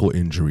an ankle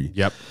injury.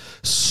 Yep.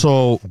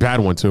 So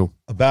Bad one, too.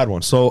 a bad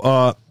one.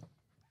 So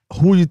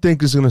who do you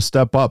think is going to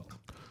step up?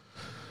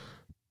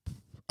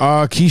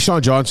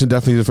 Keyshawn Johnson,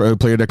 definitely the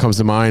player that comes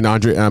to mind.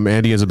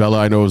 Andy Isabella,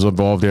 I know, is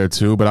involved there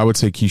too, but I would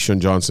say Keyshawn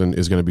Johnson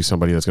is going to be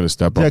somebody that's going to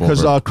step up. Yeah,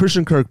 because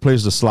Christian Kirk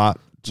plays the slot.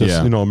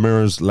 Just, Yeah.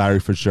 Mirrors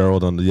Larry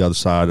Fitzgerald on the other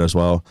side as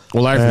well.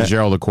 Well, Larry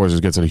Fitzgerald, of course, is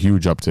getting a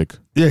huge uptick.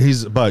 Yeah,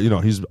 he's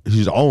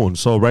owned.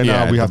 So right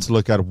Yeah, now we have to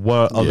look at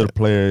what other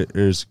player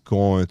is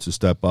going to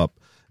step up.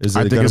 Is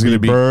I it think going it's to gonna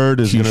be be Bird?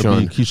 Is it going to Keyshawn.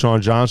 be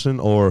Keyshawn Johnson?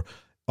 Or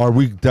are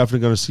we definitely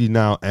going to see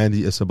now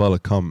Andy Isabella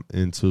come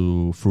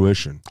into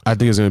fruition? I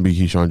think it's going to be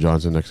Keyshawn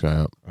Johnson next guy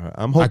up. All right,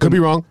 I'm hoping, I could be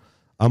wrong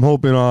I'm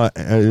hoping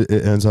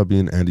it ends up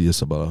being Andy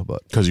Isabella,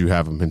 but because you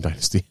have him in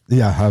Dynasty.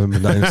 yeah, I have him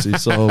in Dynasty.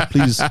 So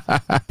please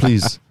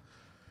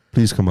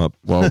come up.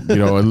 Well,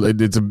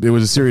 it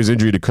was a serious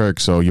injury to Kirk,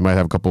 so you might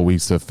have a couple of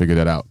weeks to figure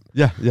that out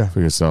Yeah. for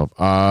yourself.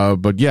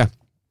 But yeah.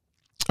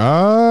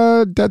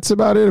 That's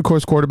about it. Of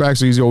course,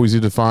 quarterbacks are always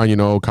easy to find.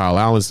 Kyle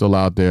Allen's still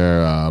out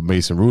there.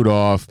 Mason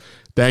Rudolph,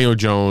 Daniel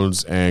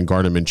Jones, and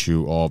Gardner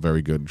Minshew, all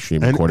very good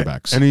streaming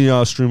quarterbacks. Any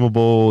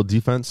streamable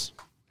defense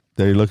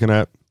that you're looking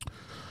at?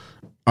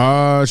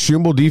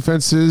 Streamable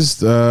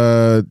defenses.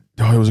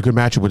 It was a good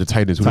matchup with the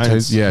Titans.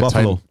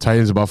 Buffalo.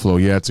 Titans and Buffalo.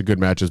 Yeah, it's a good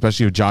match,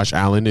 especially if Josh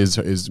Allen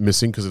is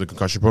missing because of the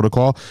concussion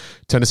protocol.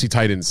 Tennessee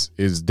Titans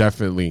is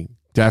definitely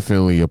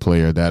a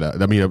player that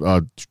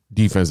a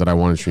defense that I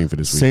want to stream for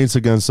this week. Saints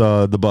against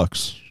the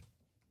Bucks.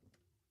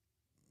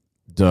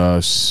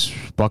 The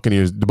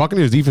Buccaneers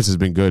defense has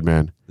been good,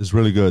 man. It's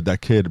really good.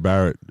 That kid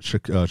Barrett.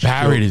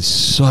 Barrett is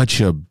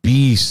such a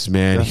beast,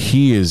 man. Yeah.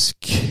 He is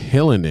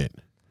killing it.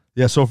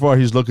 Yeah, so far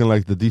he's looking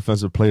like the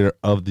defensive player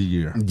of the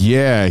year.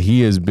 Yeah,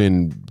 he has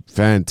been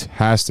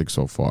fantastic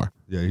so far.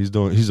 Yeah, he's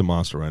a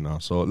monster right now.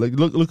 So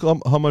look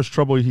how much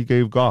trouble he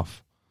gave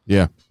Goff.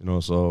 Yeah.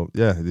 So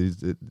yeah,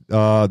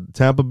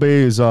 Tampa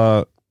Bay is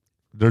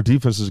their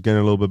defense is getting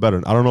a little bit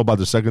better. I don't know about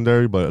the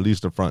secondary, but at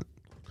least the front.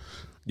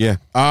 Yeah.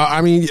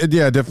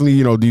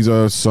 Definitely, these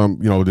are some,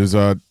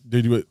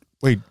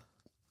 wait,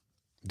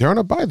 they're on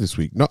a bye this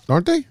week. No,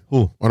 aren't they?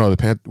 Who? Oh, no,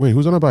 wait,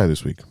 who's on a bye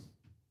this week?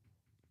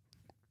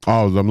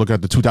 Oh, I'm looking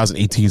at the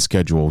 2018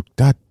 schedule.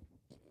 God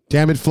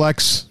damn it,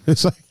 Flex.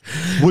 It's like,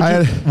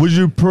 would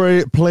you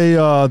play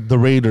the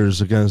Raiders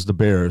against the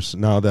Bears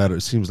now that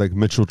it seems like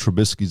Mitchell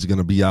Trubisky's going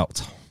to be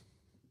out?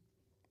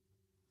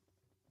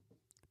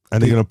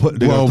 And they're going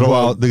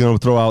to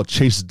throw out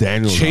Chase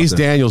Daniels. Chase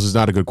Daniels is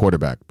not a good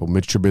quarterback, but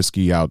Mitch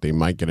Trubisky out, they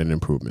might get an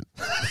improvement.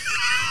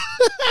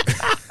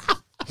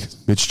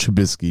 Mitch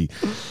Trubisky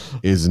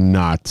is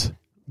not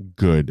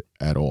good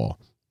at all.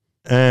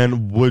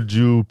 And would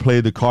you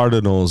play the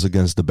Cardinals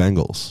against the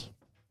Bengals?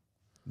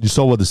 You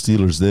saw what the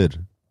Steelers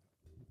did.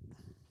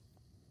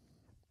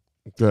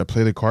 Did I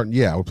play the Cardinals?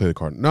 Yeah, I would play the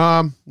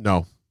Cardinals.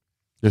 No.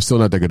 They're still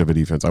not that good of a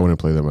defense. I wouldn't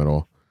play them at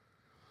all.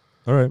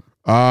 All right.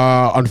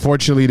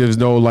 Unfortunately, there's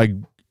no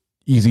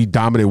easy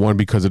dominant one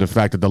because of the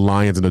fact that the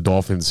Lions and the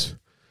Dolphins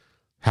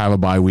have a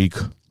bye week.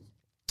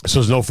 So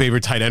there's no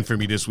favorite tight end for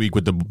me this week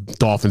with the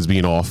Dolphins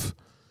being off.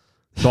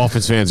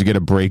 Dolphins fans, you get a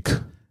break.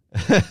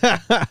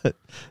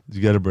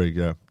 You get a break,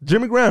 yeah.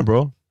 Jimmy Graham,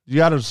 bro. You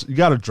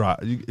gotta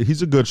drop.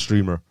 He's a good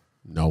streamer.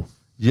 No.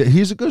 Yeah,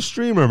 he's a good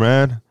streamer,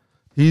 man.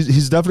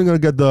 He's definitely gonna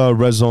get the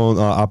red zone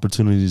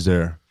opportunities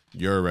there.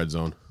 You're a red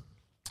zone.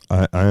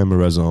 I am a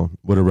red zone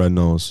with a red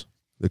nose.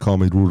 They call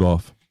me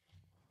Rudolph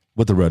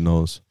with the red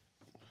nose.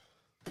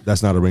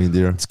 That's not a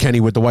reindeer. It's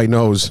Kenny with the white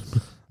nose.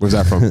 Where's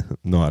that from?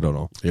 No, I don't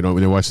know. You know,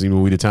 when they watch the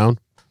movie The Town?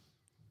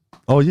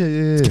 Oh, yeah.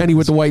 It's Kenny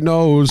with the white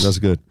nose. That's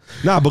good.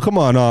 Nah, but come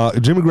on.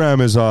 Jimmy Graham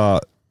is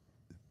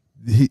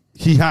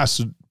he has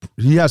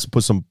to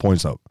put some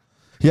points up.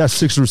 He has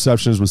 6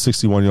 receptions with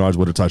 61 yards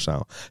with a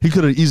touchdown. He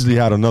could have easily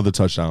had another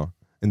touchdown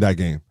in that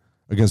game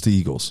against the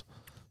Eagles.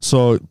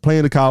 So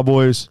playing the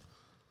Cowboys,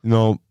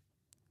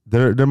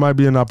 there might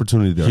be an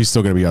opportunity there. He's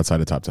still going to be outside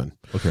the top 10.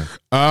 Okay.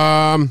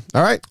 All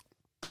right.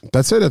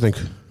 That's it, I think.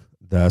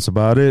 That's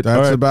about it.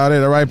 That's about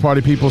it. All right,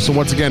 party people. So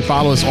once again,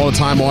 follow us all the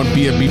time on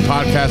BFB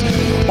Podcast,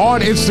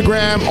 on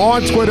Instagram,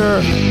 on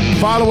Twitter.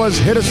 Follow us.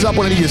 Hit us up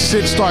with any of your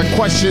sit-start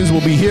questions.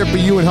 We'll be here for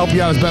you and help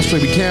you out as best way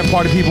we can,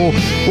 party people.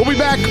 We'll be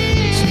back.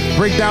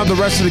 Break down the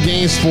rest of the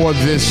games for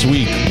this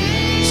week.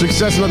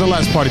 Success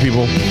nonetheless, party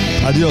people.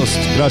 Adios.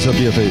 Gracias,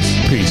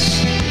 BFAs.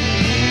 Peace.